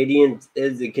Radiant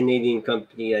is a Canadian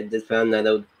company. I just found that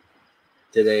out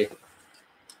today.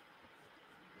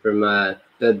 From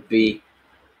Bud B.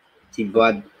 She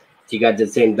got the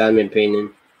same diamond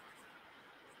painting.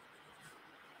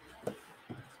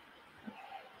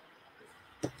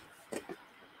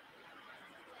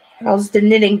 How's the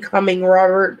knitting coming,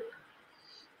 Robert?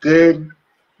 Good.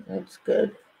 That's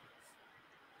good.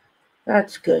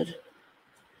 That's good.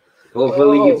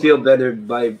 Hopefully you feel better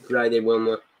by Friday,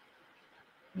 Wilma.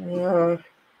 And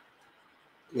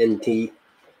tea.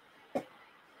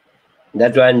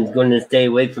 That's why I'm going to stay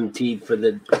away from tea for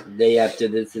the day after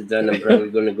this is done. I'm probably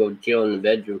going to go chill in the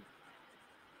bedroom.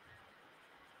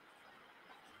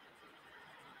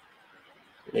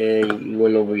 Yeah, you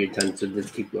went over your time, so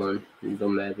just keep going. It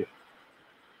don't matter.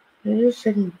 I'm just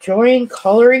enjoying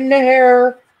coloring the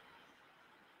hair.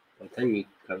 What time you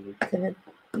covered?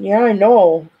 Yeah, I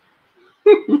know.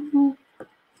 I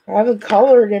haven't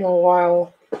colored in a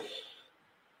while.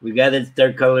 We gotta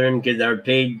start coloring because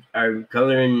our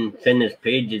coloring finished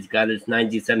pages got us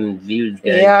 97 views,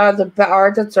 guys. Yeah,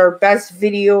 that's our best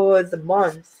video of the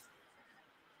month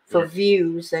for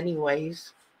views,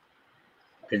 anyways.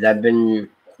 Because I've been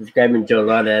subscribing to a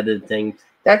lot of other things.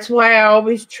 That's why I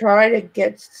always try to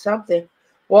get something.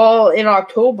 Well, in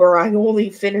October, I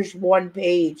only finished one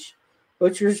page,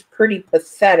 which was pretty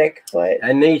pathetic, but...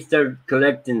 I may start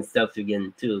collecting stuff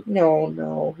again, too.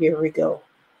 No, here we go.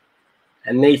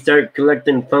 I may start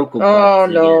collecting Funko Pops. Oh,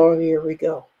 no, here we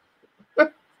go.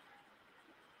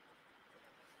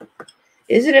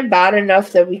 Isn't it bad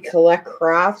enough that we collect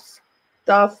crafts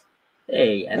stuff?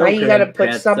 Hey, I don't now you gotta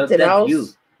put something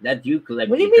else. That's you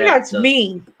collecting. What do you mean that's stuff.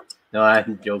 me? No,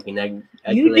 I'm joking. I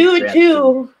you do it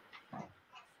too.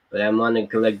 But I'm on to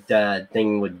collect that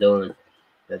thing with Dylan.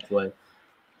 That's why.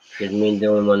 Because me and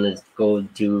Dylan want to go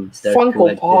to start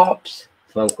Funko Pops.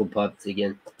 Funko Pops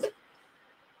again.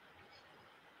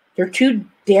 They're too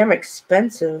damn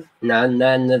expensive. Not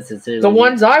necessarily. The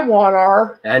ones I want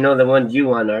are. I know the ones you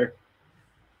want are.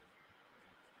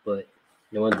 But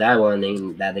the ones I want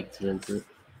ain't that expensive.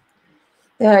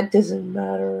 That doesn't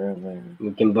matter.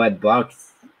 We can buy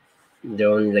box. They're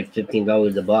only like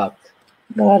 $15 a box.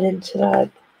 Not into that.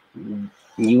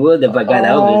 You would if I got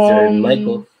Elvis or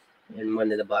Michael in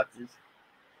one of the boxes.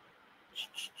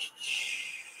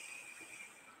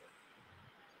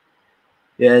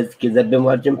 Yes, because I've been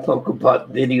watching Funko Pop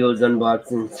videos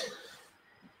unboxings.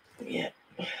 Yeah.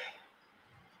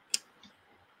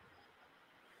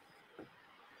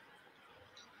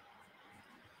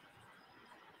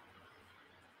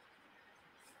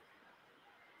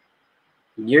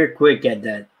 You're quick at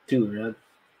that too, Rob.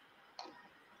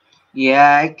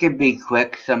 Yeah, I could be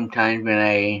quick sometimes when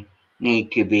I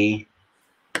need to be.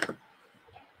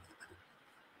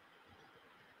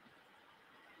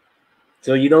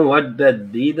 So you don't watch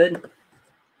Beth B then?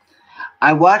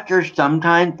 I watch her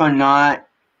sometimes, but not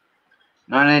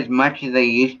as much as I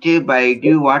used to, but I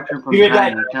do watch her from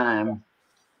time to time.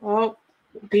 Well,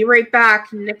 be right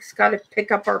back. Nick's got to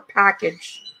pick up our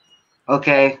package.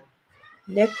 Okay.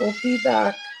 Nick will be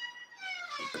back.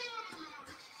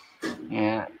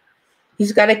 Yeah.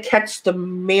 He's got to catch the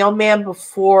mailman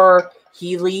before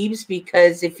he leaves,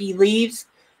 because if he leaves,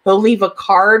 he'll leave a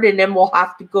card and then we'll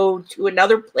have to go to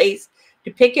another place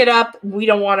to pick it up. We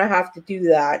don't want to have to do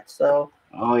that. So.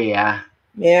 Oh, yeah.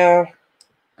 Yeah.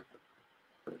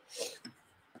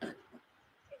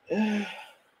 Yeah,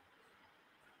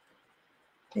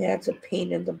 it's a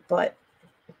pain in the butt.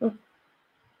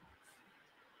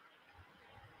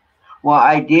 Well,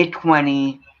 I did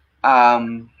 20.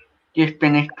 Just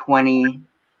finished 20.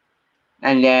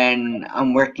 And then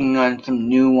I'm working on some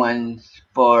new ones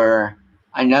for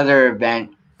another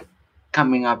event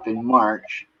coming up in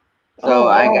March. So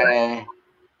I gotta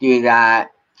do that.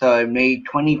 So I made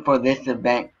 20 for this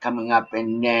event coming up,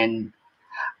 and then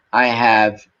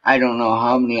I don't know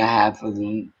how many I have for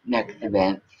the next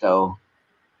event. So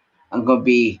I'm gonna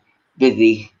be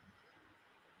busy.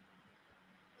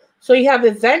 So you have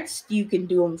events you can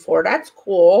do them for. That's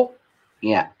cool.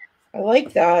 Yeah. I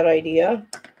like that idea.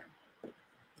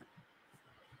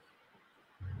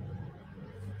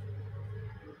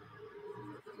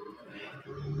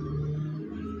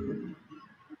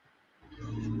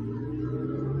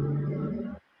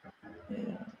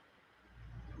 Yeah.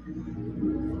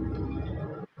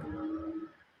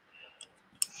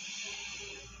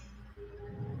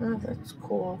 Oh, that's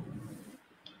cool.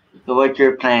 So what's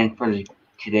your plan for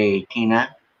today,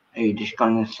 Tina? Are you just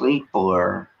going to sleep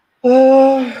or?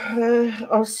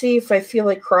 I'll see if I feel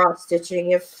like cross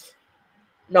stitching. If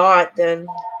not, then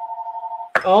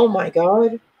oh my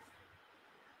god.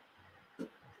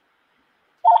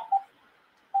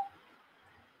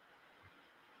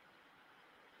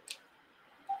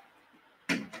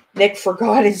 Nick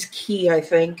forgot his key, I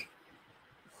think.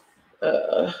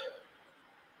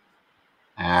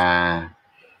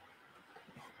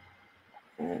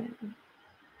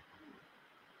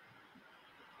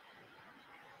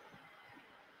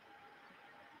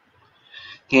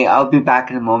 Okay, I'll be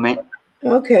back in a moment.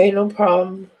 Okay, no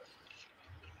problem.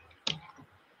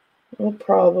 No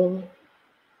problem.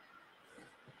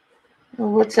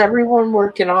 What's everyone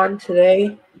working on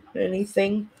today?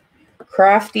 Anything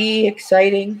crafty,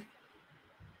 exciting?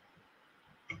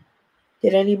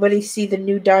 Did anybody see the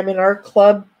new Diamond Art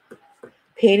Club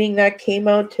painting that came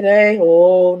out today?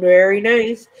 Oh, very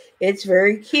nice. It's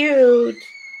very cute.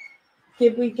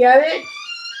 Did we get it?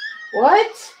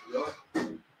 What? No.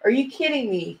 Are you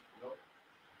kidding me?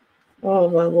 No. Oh,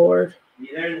 my Lord. Be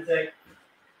there in a sec.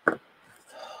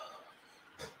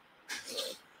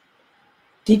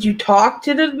 Did you talk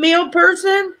to the mail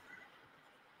person?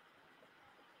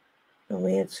 No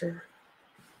answer.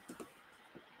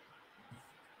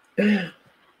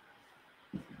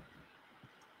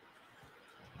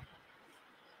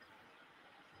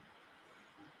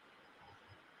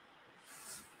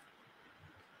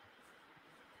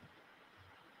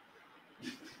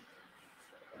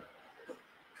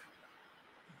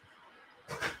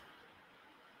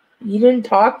 You didn't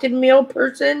talk to the mail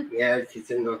person? Yeah, she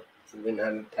said no. She didn't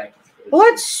have a package. Well,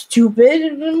 that's stupid.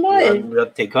 And then what? You have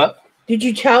to take up? Did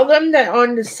you tell them that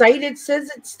on the site it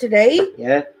says it's today?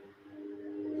 Yeah.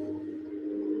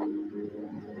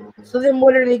 So then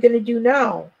what are they going to do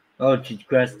now? Oh, she's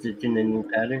cross-stitching a new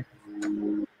pattern.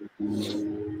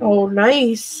 Oh,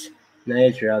 nice.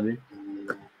 Nice, Robin.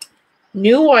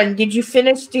 New one. Did you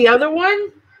finish the other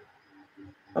one?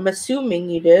 I'm assuming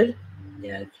you did.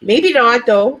 Yeah. Maybe not,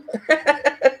 though.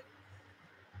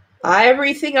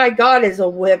 Everything I got is a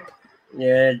whip.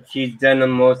 Yeah, she's done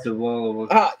most of all of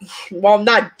them. Well, I'm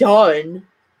not done.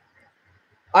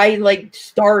 I,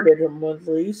 started them at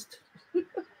least.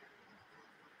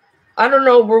 I don't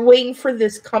know. We're waiting for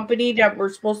this company that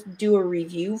we're supposed to do a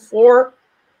review for.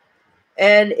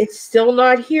 And it's still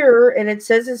not here. And it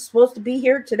says it's supposed to be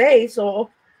here today. So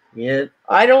yeah,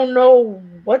 I don't know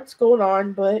what's going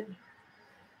on, but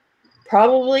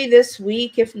probably this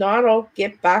week. If not, I'll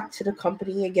get back to the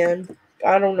company again.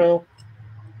 I don't know.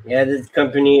 Yeah, this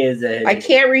company is I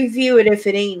can't review it if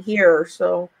it ain't here,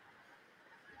 so.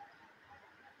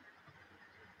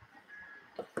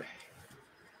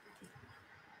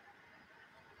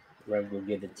 Rob will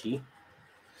get a tea.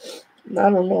 I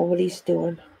don't know what he's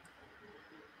doing.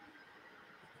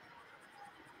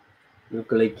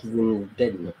 Look like he's in his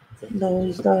bed now. No,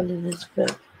 he's not in his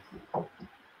bed. Oh,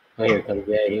 here comes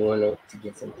Dad. He went out to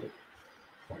get something.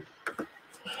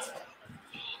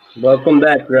 Welcome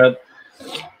back, Rob.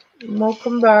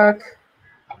 Welcome back.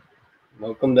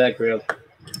 Welcome back, Rob.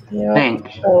 Yeah.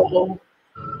 Thanks.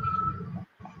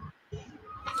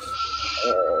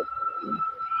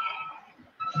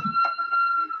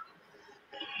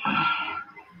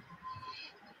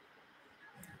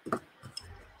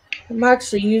 I'm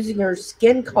actually using her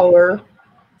skin color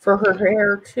for her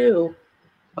hair, too.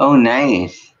 Oh,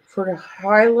 nice. For the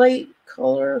highlight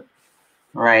color.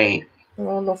 Right. I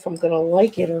don't know if I'm going to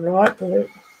like it or not, but...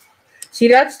 See,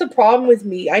 that's the problem with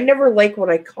me. I never like what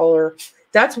I color.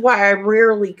 That's why I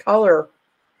rarely color.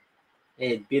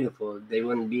 Hey, it's beautiful. They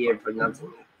wouldn't be here for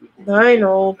nothing. I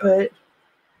know, but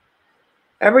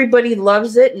everybody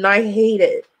loves it and I hate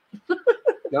it.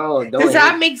 No, don't. Does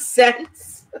that make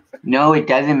sense? No, it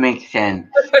doesn't make sense.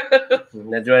 That's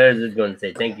what I was just going to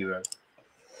say. Thank you, Rob.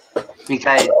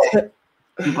 Because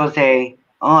people say,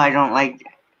 "Oh, I don't like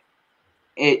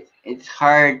it." It's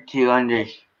hard to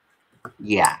understand.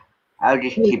 Yeah, I'll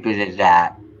just keep it as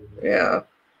that. Yeah.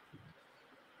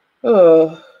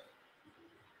 Oh.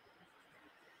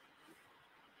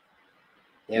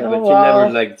 Yeah, but you never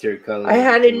liked your color. I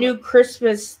had a new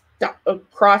Christmas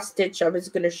cross stitch I was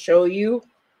going to show you.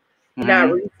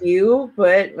 Not review,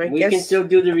 but I guess... We can still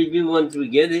do the review once we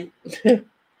get it.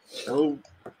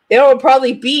 It'll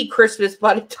probably be Christmas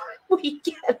by the time we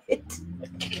get it.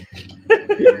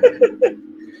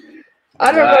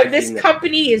 I don't know. This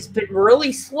company has been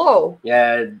really slow.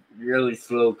 Yeah, really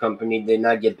slow company. They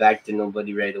not get back to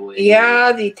nobody right away.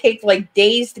 Yeah, they take like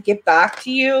days to get back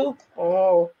to you.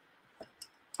 Oh.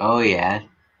 Oh, yeah.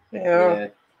 Yeah.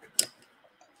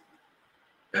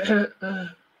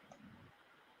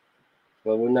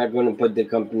 Well, we're not going to put the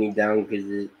company down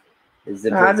because it's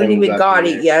the I haven't even got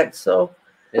it yet, so.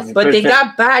 But they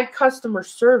got bad customer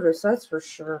service, that's for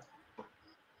sure.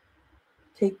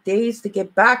 Take days to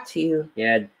get back to you.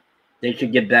 Yeah, they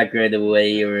should get back right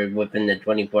away or within the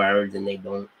 24 hours, and they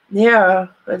don't. Yeah,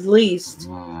 at least.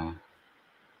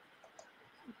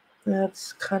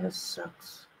 That's kind of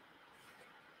sucks.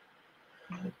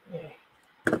 Okay.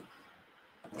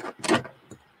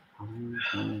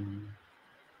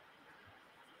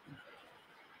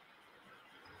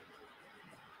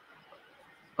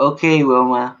 Okay,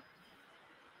 Wilma.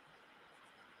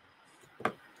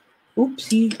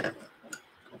 Oopsie.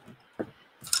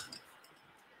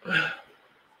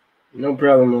 No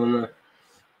problem, Wilma.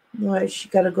 Why, she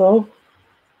gotta go?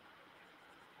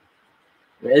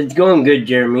 It's going good,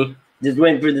 Jeremy. Just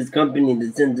waiting for this company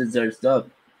to send us our stuff.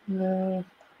 No.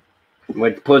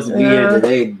 We're supposed to be here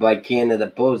today by Canada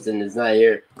Post, and it's not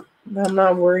here. I'm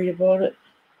not worried about it.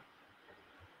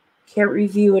 Can't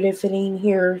review it if it ain't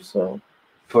here, so.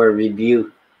 For a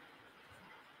review.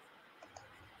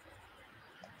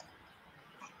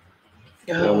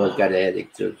 Wilma's got a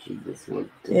headache, so she just went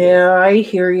to I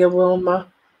hear you, Wilma.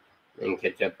 And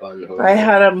catch up on homework. I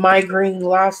had a migraine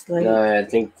last night. No, I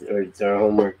think it's our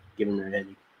homework giving her a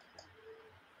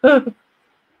headache.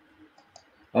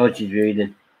 Oh, she's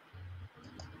reading.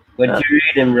 What you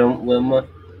reading, Wilma?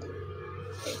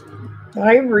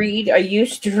 I read. I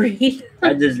used to read.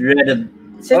 I just read a...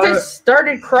 Since I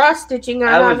started cross-stitching,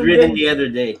 I was reading the other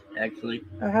day, actually.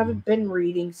 I haven't been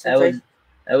reading since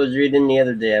I was reading the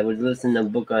other day. I was listening to a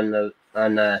book on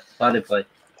Spotify.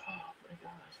 Oh my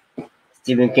God.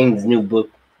 Stephen King's new book.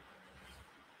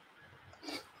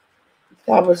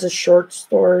 That was a short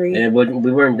story. And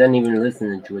we weren't done even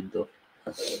listening to it, though.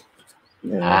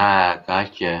 Yeah.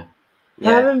 Gotcha. Yeah.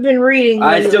 I haven't been reading.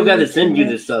 I still got to send you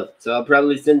the stuff, so I'll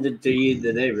probably send it to you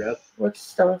today, Rob. What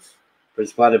stuff? For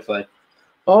Spotify.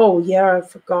 Oh, yeah, I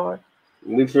forgot.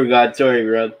 We forgot. Sorry,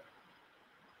 Rob.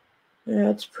 Yeah,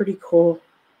 it's pretty cool.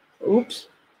 Oops.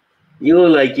 You'll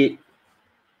like it.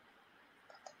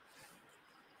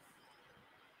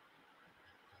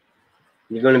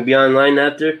 You're going to be online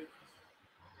after?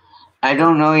 I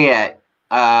don't know yet.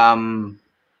 Yeah,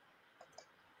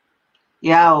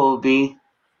 I will be.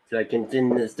 So I can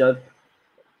send the stuff?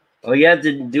 All you have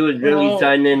to do is really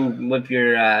sign in with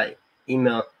your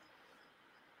email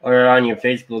or on your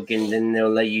Facebook, and then they'll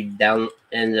let you down,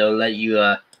 and they'll let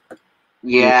you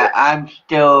yeah, I'm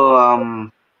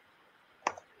still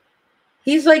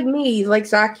He's like me. He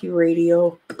likes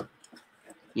AccuRadio.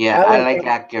 Yeah, I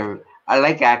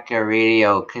like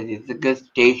AccuRadio because it's a good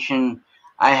station.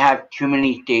 I have too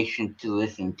many stations to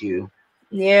listen to.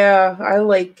 Yeah, I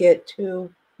like it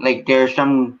too. Like there are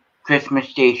some Christmas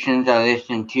stations I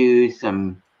listen to,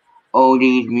 some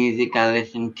oldies music I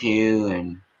listen to,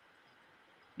 and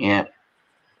yeah.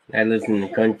 I listen to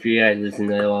country. I listen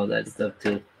to all that stuff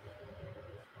too.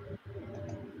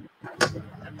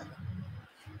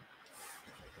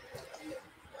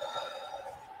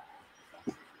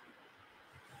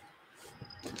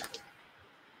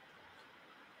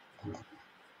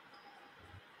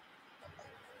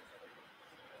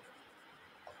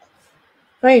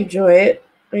 I enjoy it.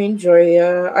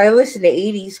 I listen to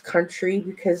 80s country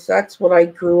because that's what I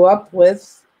grew up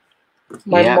with.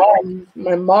 My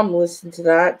mom listened to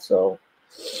that, so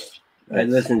I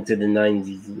listened to the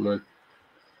 90s one.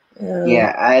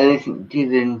 Yeah, I listened to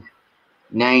the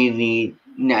 90s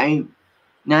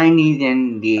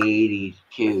and the 80s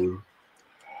too.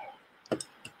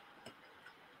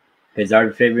 Because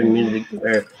our favorite music,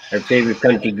 or our favorite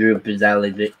country group is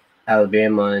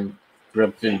Alabama and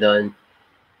Brooks and Dunn.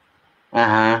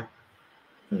 Uh-huh.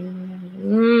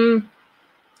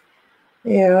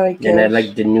 Yeah, I guess. Then I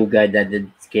like the new guy that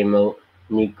came out,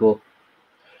 Nico.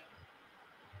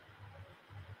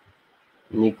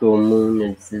 Nico Moon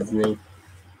is his name.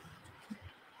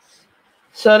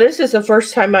 So this is the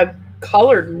first time I've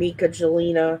colored Mika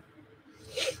Jelena.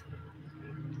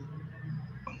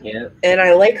 Yeah. And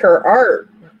I like her art.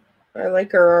 I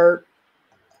like her art.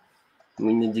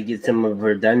 We need to get some of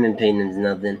her diamond paintings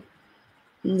now then.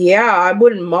 Yeah, I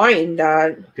wouldn't mind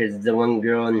that. Because the one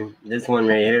girl in this one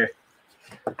right here.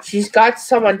 She's got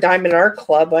some on Diamond Art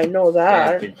Club. I know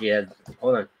that. Yeah, she has.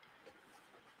 Hold on.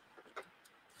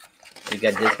 You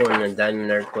got this one on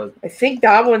Diamond Art Club. I think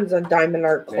that one's on Diamond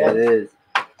Art Club. Yeah, it is.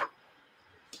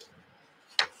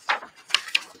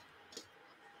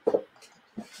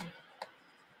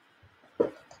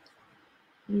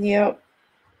 Yep.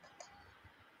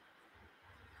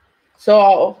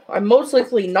 So I'm most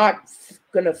likely not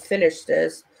gonna finish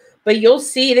this, but you'll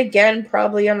see it again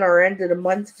probably on our end of the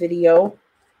month video.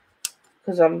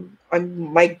 Because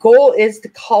my goal is to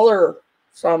color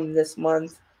some this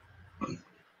month.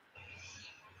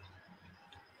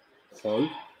 Some?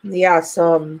 Yeah,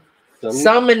 some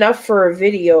enough for a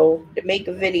video, to make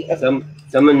a video.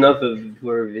 Some enough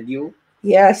for a video?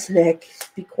 Yes, Nick.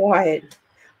 Be quiet.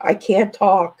 I can't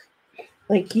talk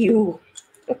like you.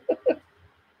 I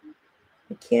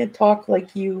can't talk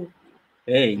like you.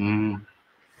 Hey.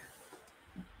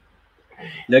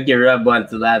 Look at Rob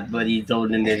wants to laugh, but he's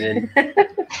holding it in.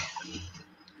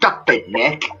 Stop it,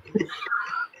 Nick.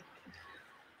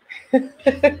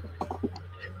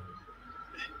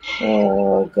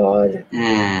 Oh, God.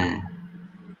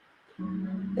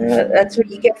 That's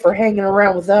what you get for hanging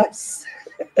around with us.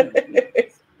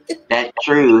 That's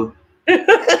true. At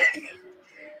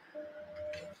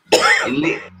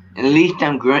least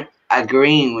I'm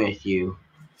agreeing with you.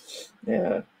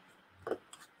 Yeah.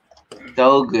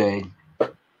 So good.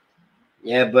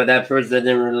 Yeah, but at first I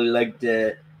didn't really like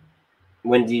the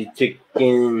Wendy's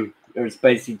chicken or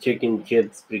spicy chicken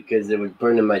chips because it was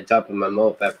burning my top of my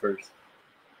mouth at first.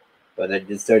 But I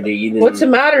just started eating. What's the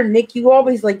matter, Nick? You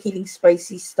always like eating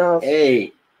spicy stuff.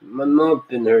 Hey, my mouth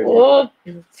been hurting. Oh.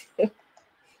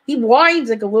 He whines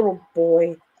like a little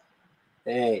boy.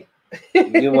 Hey,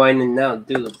 you're whining now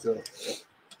too. So,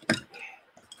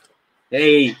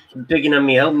 hey, you're picking on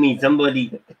me. Help me,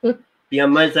 somebody. Be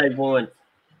on my side for once.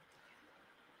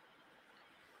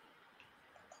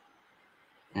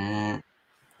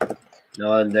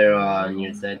 No, they're all on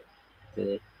your side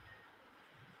today.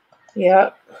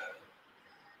 Yeah.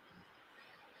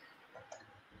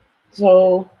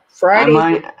 So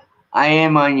Friday. I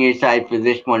am on your side for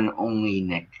this one only,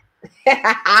 Nick.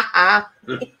 Yeah,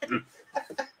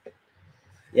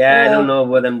 I don't know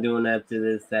what I'm doing after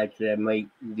this. Actually, I might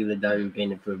do the diamond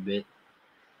painting for a bit.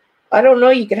 I don't know.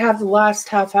 You could have the last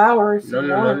half hour.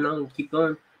 No. Keep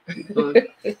going. Keep going.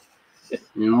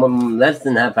 Less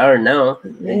than half hour now.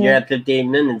 Yeah. You're at 58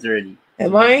 minutes already.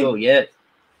 Am I? Oh, yes.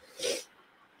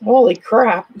 Holy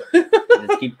crap.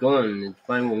 Let's keep going. It's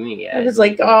fine with me. I was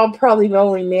like, I'll probably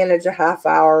only manage a half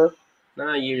hour.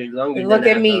 No, you're longer and look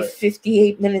than at me, hour.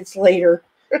 58 minutes later.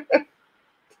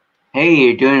 Hey,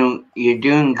 you're doing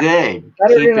good.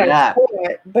 Better Keep it up.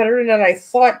 Better than I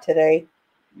thought today.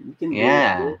 You can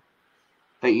do it.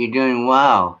 But you're doing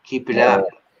well. Keep it up.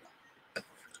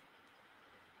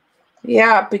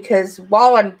 Yeah, because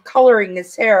while I'm coloring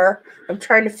his hair, I'm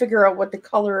trying to figure out what to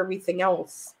color everything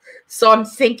else. So I'm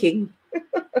thinking.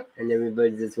 And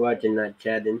everybody's just watching, not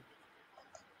chatting.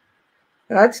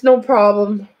 That's no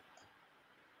problem.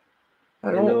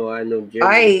 I know Jeremy.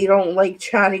 I don't like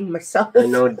chatting myself. I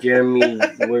know Jeremy's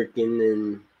working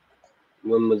and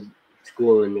one was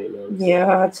schooling right now. Yeah,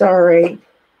 that's all right.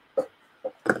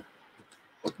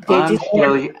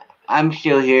 I'm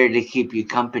still here to keep you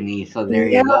company, so there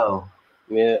you go.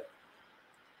 Yeah.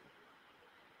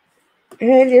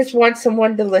 I just want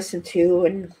someone to listen to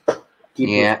and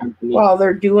while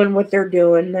they're doing what they're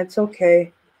doing. That's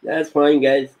okay. That's fine,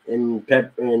 guys. And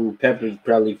Pepper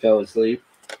probably fell asleep.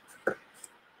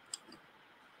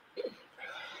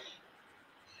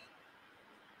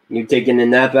 You taking a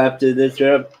nap after this,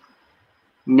 Rob?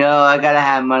 No, I gotta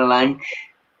have my lunch.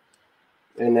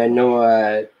 And I know,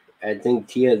 I think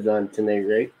Tia's on tonight,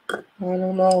 right? I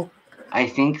don't know. I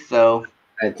think so.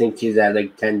 I think she's at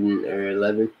like 10 or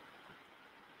 11.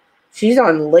 She's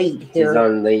on late here. She's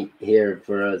on late here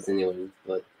for us anyway,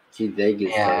 but she's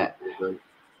Vegas. Yeah. But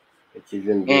she's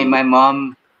in Vegas. Hey, my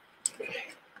mom's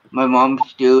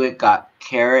stew, it got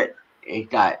carrot, it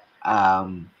got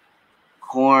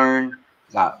corn,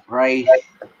 got rice.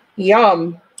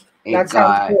 Yum. That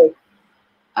sounds good.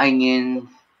 Onions.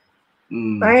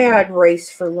 I had rice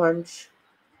for lunch.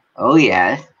 Oh,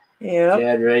 yes. Yeah. She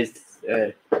had rice.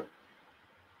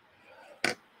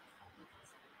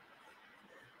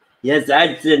 Yes,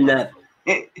 I said that.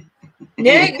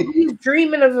 Nick, he's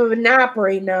dreaming of a nap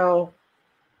right now.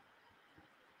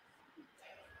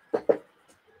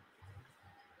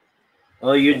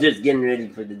 Oh, you're just getting ready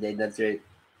for the day. That's right.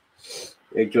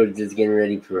 Rachel's just getting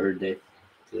ready for her day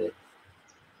today.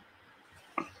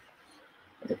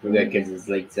 I forgot because it's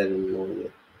like 7 in the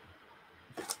morning.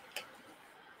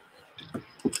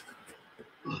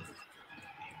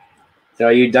 So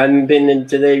are you done pinning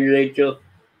today, Rachel?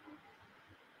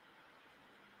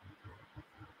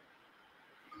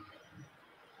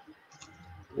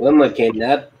 Wilma came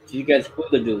nap. She got school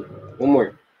to do.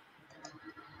 Homework.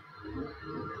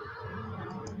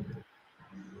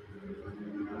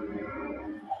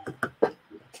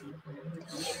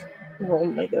 Oh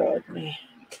my god, my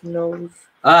nose.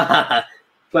 Ah,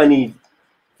 funny,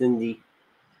 Cindy.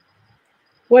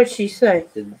 What'd she say?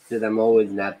 Said I'm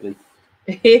always napping.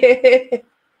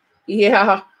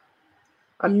 Yeah.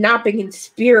 I'm napping in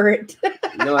spirit.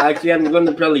 No, actually, I'm going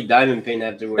to probably diamond paint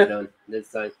after we're done this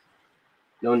time.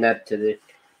 No nap today.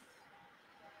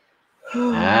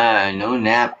 No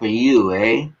nap for you,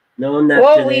 eh? No nap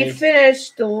well, today. we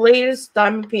finished the latest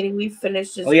diamond painting. We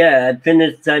finished. Oh yeah, I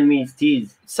finished Siamese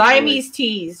teas. Siamese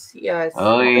teas, yes.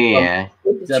 Oh, yeah.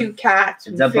 With the two cats.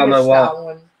 It's up on my wall. That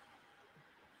one.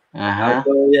 I'll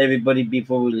show everybody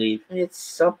before we leave.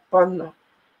 It's up on the...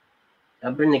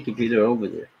 I'll bring the computer over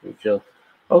there. So,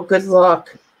 oh, good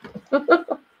luck.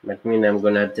 That means I'm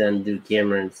going to have to undo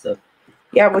camera and stuff.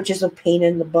 Yeah, which is a pain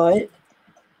in the butt.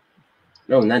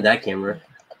 No, not that camera.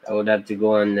 I would have to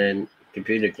go on the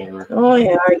computer camera. Oh,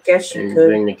 yeah, I guess you and could.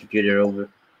 Bring the computer over.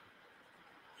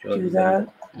 Do that.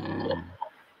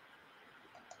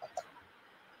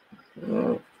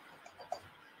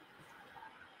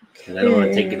 Because I don't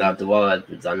want to take it off the wall.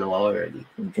 It's on the wall already.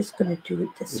 I'm just going to do it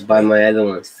this way. By my other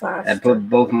one. Faster. I put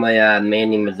both my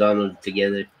Manny Mazzanos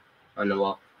together on the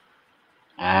wall.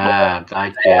 Gotcha.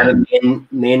 I had a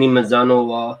Manny Mazzano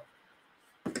wall.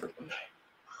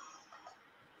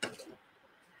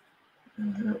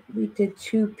 We did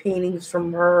 2 paintings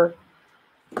from her.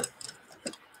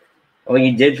 Oh,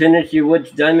 you did finish your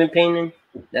wood diamond painting?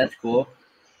 That's cool.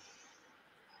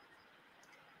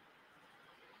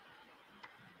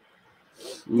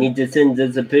 Need to send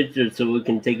us a picture so we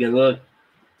can take a look,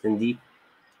 Cindy.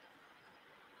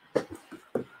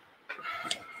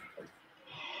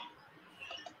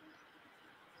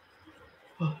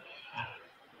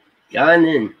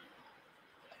 Yawning.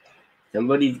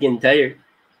 Somebody's getting tired.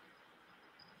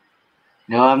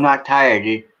 No, I'm not tired.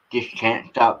 It just can't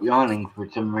stop yawning for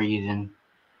some reason.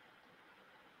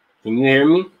 Can you hear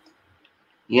me?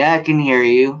 Yeah, I can hear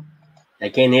you. I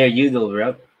can't hear you though,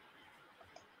 Rob.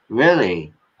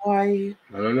 Really? Why?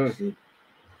 I don't know.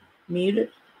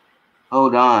 Muted?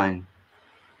 Hold on.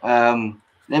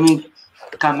 Let me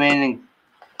come in and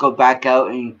go back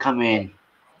out and come in.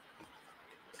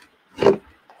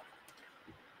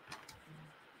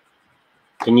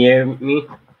 Can you hear me,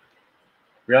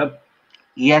 Rob?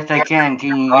 Yes, I can.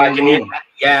 Can you hear me?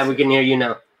 Yeah, we can hear you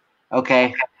now.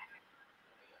 Okay.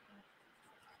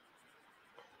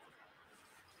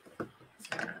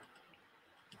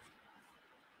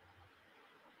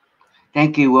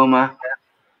 Thank you, Wilma.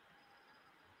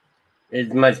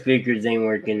 My speakers ain't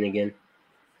working again.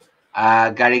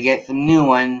 Gotta get some new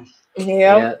ones. Yep.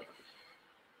 Yeah.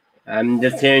 I'm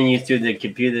just hearing you through the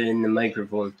computer and the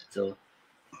microphone, so.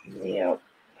 Yep.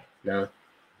 No.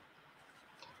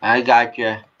 I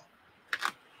gotcha.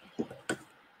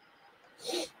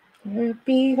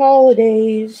 Happy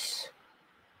holidays.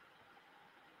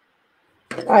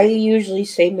 I usually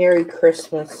say Merry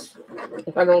Christmas.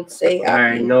 I don't say happy. All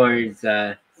right, no worries,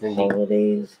 Cindy.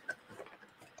 Holidays.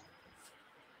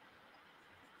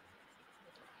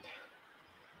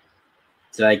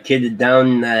 So I kitted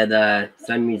down that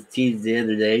Siamese teas the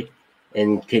other day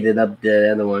and kitted up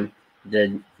the other one,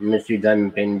 the mystery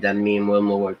diamond painting that me and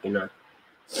Wilma working on.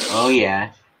 Oh,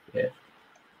 yeah. Yeah.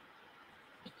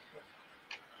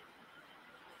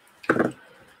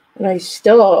 And I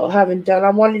still haven't done.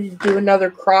 I wanted to do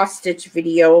another cross stitch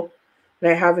video,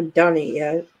 and I haven't done it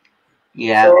yet.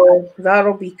 Yeah. So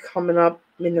that'll be coming up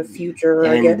in the future.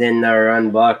 And then our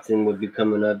unboxing will be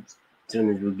coming up as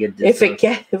soon as we get this.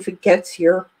 If it gets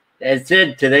here. It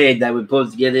said today that we're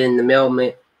supposed to get it in the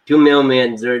mailman. 2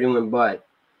 mailmans already went by.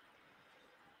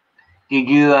 Did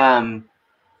you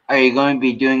are you going to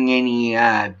be doing any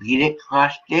bead it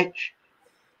cross stitch?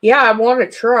 Yeah, I want to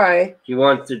try. She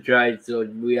wants to try, so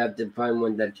we have to find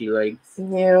one that she likes.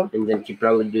 Yeah. And then she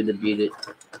probably do the beat it.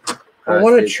 I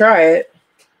want to try it.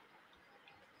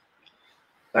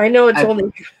 I know it's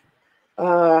only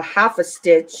half a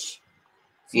stitch.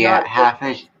 It's yeah,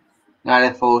 not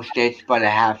a full stitch, but a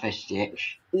half a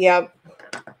stitch. Yep.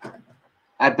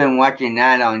 I've been watching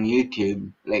that on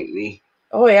YouTube lately.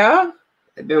 Oh, yeah?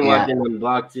 I've been watching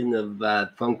unboxing of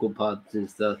Funko Pops and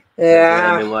stuff.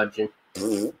 Yeah. That's what I've been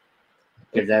watching.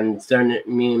 Because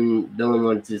me and Dylan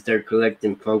wants to start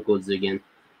collecting Funkos again.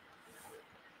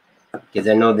 Because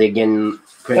I know they're getting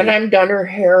when I'm done her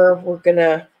hair, we're going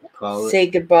to say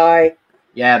goodbye.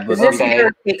 Yeah, but this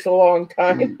hair takes a long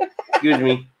time. Excuse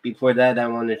me. Before that, I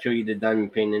want to show you the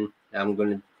diamond painting. I'm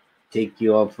going to take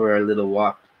you all for a little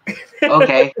walk.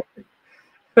 Okay.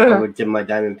 Over to my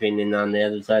diamond painting on the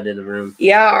other side of the room.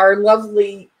 Yeah, our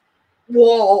lovely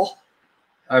wall.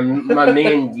 My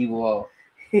Mandy wall.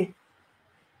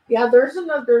 Yeah,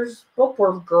 there's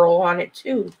Bookworm Girl on it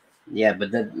too. Yeah,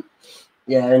 but and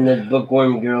the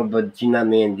Bookworm Girl, but she's not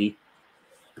Mandy.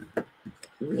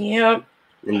 Yep.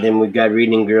 And then we got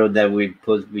Reading Girl that we're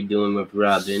supposed to be doing with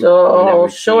Robin. So I'll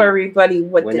show everybody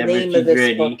what the name of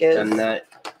this book is. I'm not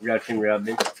rushing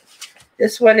Robin.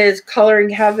 This one is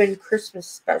Coloring Heaven Christmas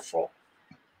Special.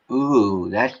 Ooh,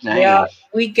 that's nice. Yeah,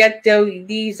 we get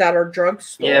these at our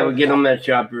drugstore. Yeah, we get them at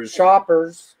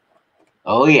Shoppers.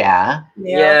 Oh, yeah.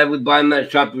 Yeah, we buy them at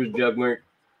Shoppers Drug Mart.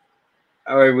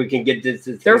 Or we can get this.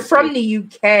 They're from the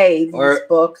UK, these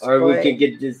books. Or we can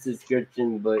get this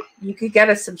subscription, but you could get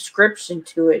a subscription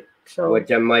to it. So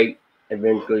which I might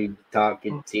eventually talk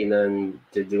Tina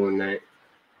into doing that.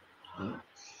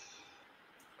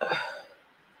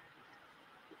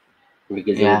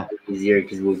 Because it'll be easier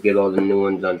because we'll get all the new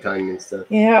ones on time and stuff.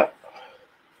 Yeah.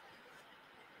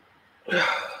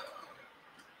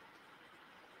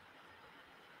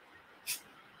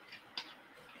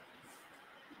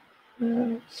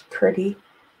 It's pretty.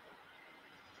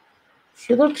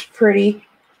 She looks pretty.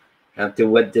 Have to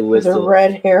wet the whistle. The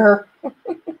red hair.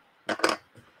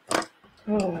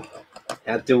 Oh.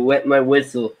 Have to wet my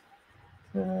whistle.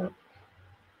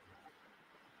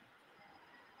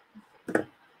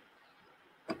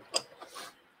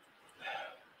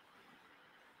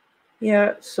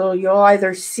 Yeah, so you'll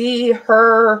either see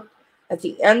her at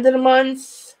the end of the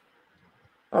month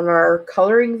on our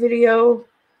coloring video,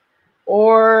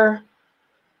 or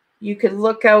you can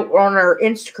look out on our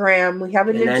Instagram. We have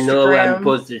an Instagram. I know I'm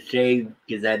supposed to shave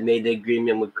because I made the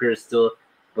agreement with Crystal,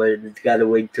 but it's got to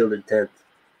wait till the 10th.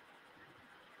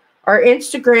 Our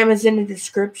Instagram is in the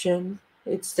description.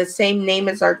 It's the same name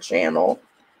as our channel.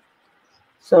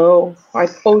 So I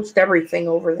post everything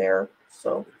over there.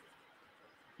 So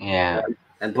yeah,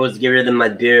 I'm supposed to get rid of my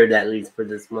beard at least for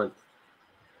this month.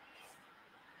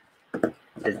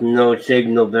 It's no shave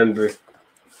November.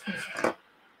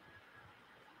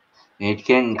 It's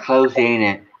getting close, ain't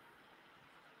it?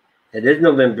 It is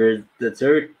November the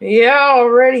 3rd. Yeah,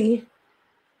 already.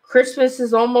 Christmas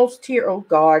is almost here. Oh,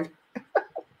 God.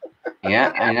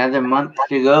 Yeah, another month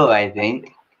to go, I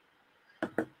think.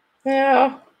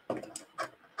 Yeah.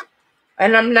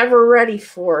 And I'm never ready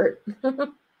for it.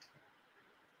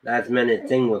 Last minute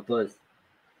thing with us.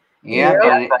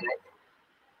 Yeah,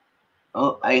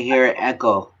 oh, I hear an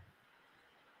echo.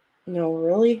 No,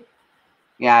 really?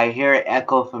 Yeah, I hear an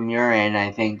echo from your end,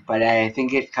 I think, but I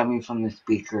think it's coming from the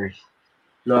speakers.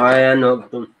 No, I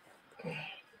unhooked them.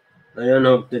 I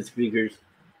unhooked the speakers.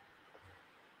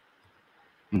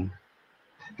 Does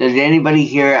anybody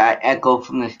hear an echo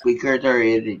from the speakers, or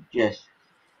is it just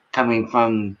coming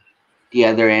from the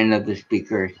other end of the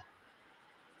speakers?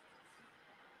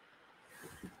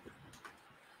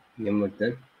 You almost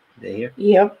done? They here?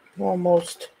 Yep,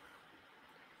 almost.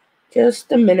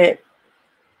 Just a minute.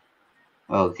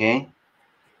 Okay.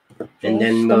 And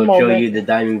then we'll show you the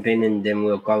diamond pin, and then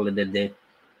we'll call it a day.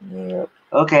 Yep.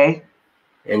 Okay.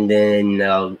 And then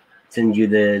I'll send you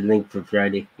the link for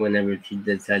Friday whenever she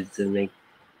decides to make.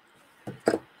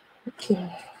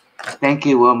 Okay. Thank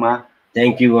you, Wilma.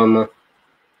 Thank you, Wilma.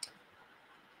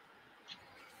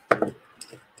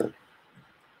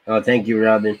 Oh, thank you,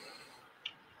 Robin.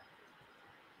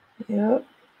 Yep.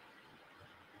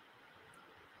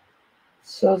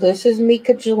 So this is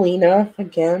Mika Jelena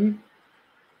again.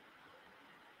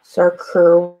 It's our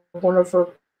crew, one of her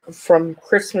from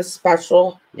Christmas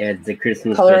Special. Yeah, it's the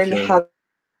Christmas Coloring Special.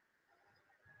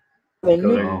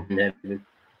 Heaven.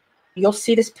 You'll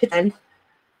see this pin.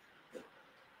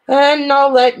 And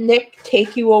I'll let Nick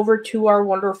take you over to our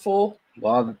wonderful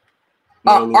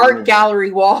art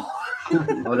gallery wall.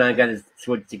 Hold on, I gotta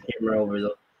switch the camera over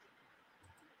though.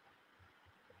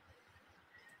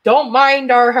 Don't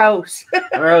mind our house.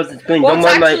 Our house is clean. Well, don't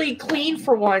it's mind actually clean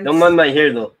for once. Don't mind my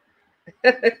hair though.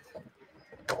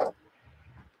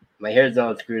 My hair's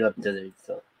all screwed up today,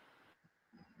 so.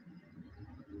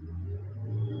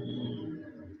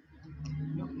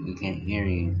 We can't hear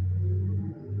you.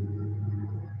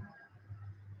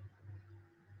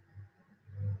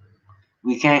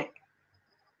 We can't.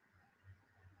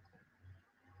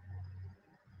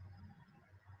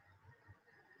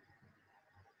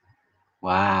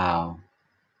 Wow.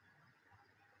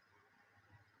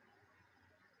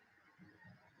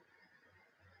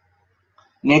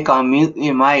 Nick, unmute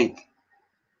your mic.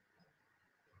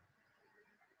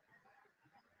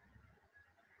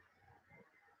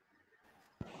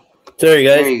 Sorry,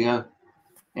 guys. There you go.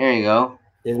 There you go.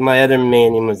 There's my other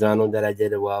Manny Mazzano that I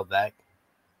did a while back.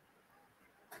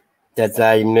 That's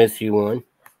I Miss You one.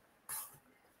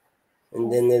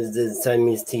 And then there's the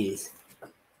Siamese Teas.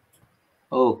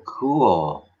 Oh,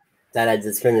 cool. That I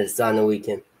just finished on the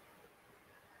weekend.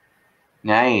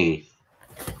 Nice.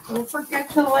 Don't forget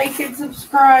to like and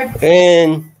subscribe.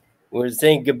 And we're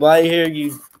saying goodbye here,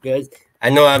 you guys. I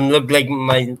know I look like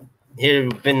my hair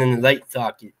been in the light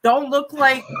socket. Don't look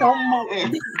like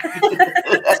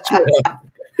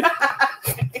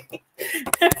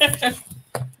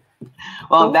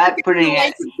Well, that's putting like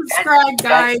it. and subscribe,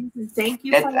 guys, and thank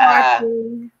you for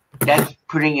watching. That's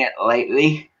putting it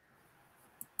lightly.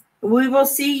 We will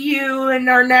see you in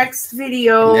our next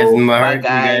video. That's my Bye, heart,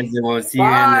 guys. And we'll see you in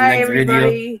the Bye, next everybody.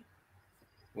 video.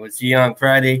 We'll see you on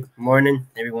Friday morning,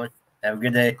 everyone. Have a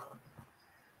good day.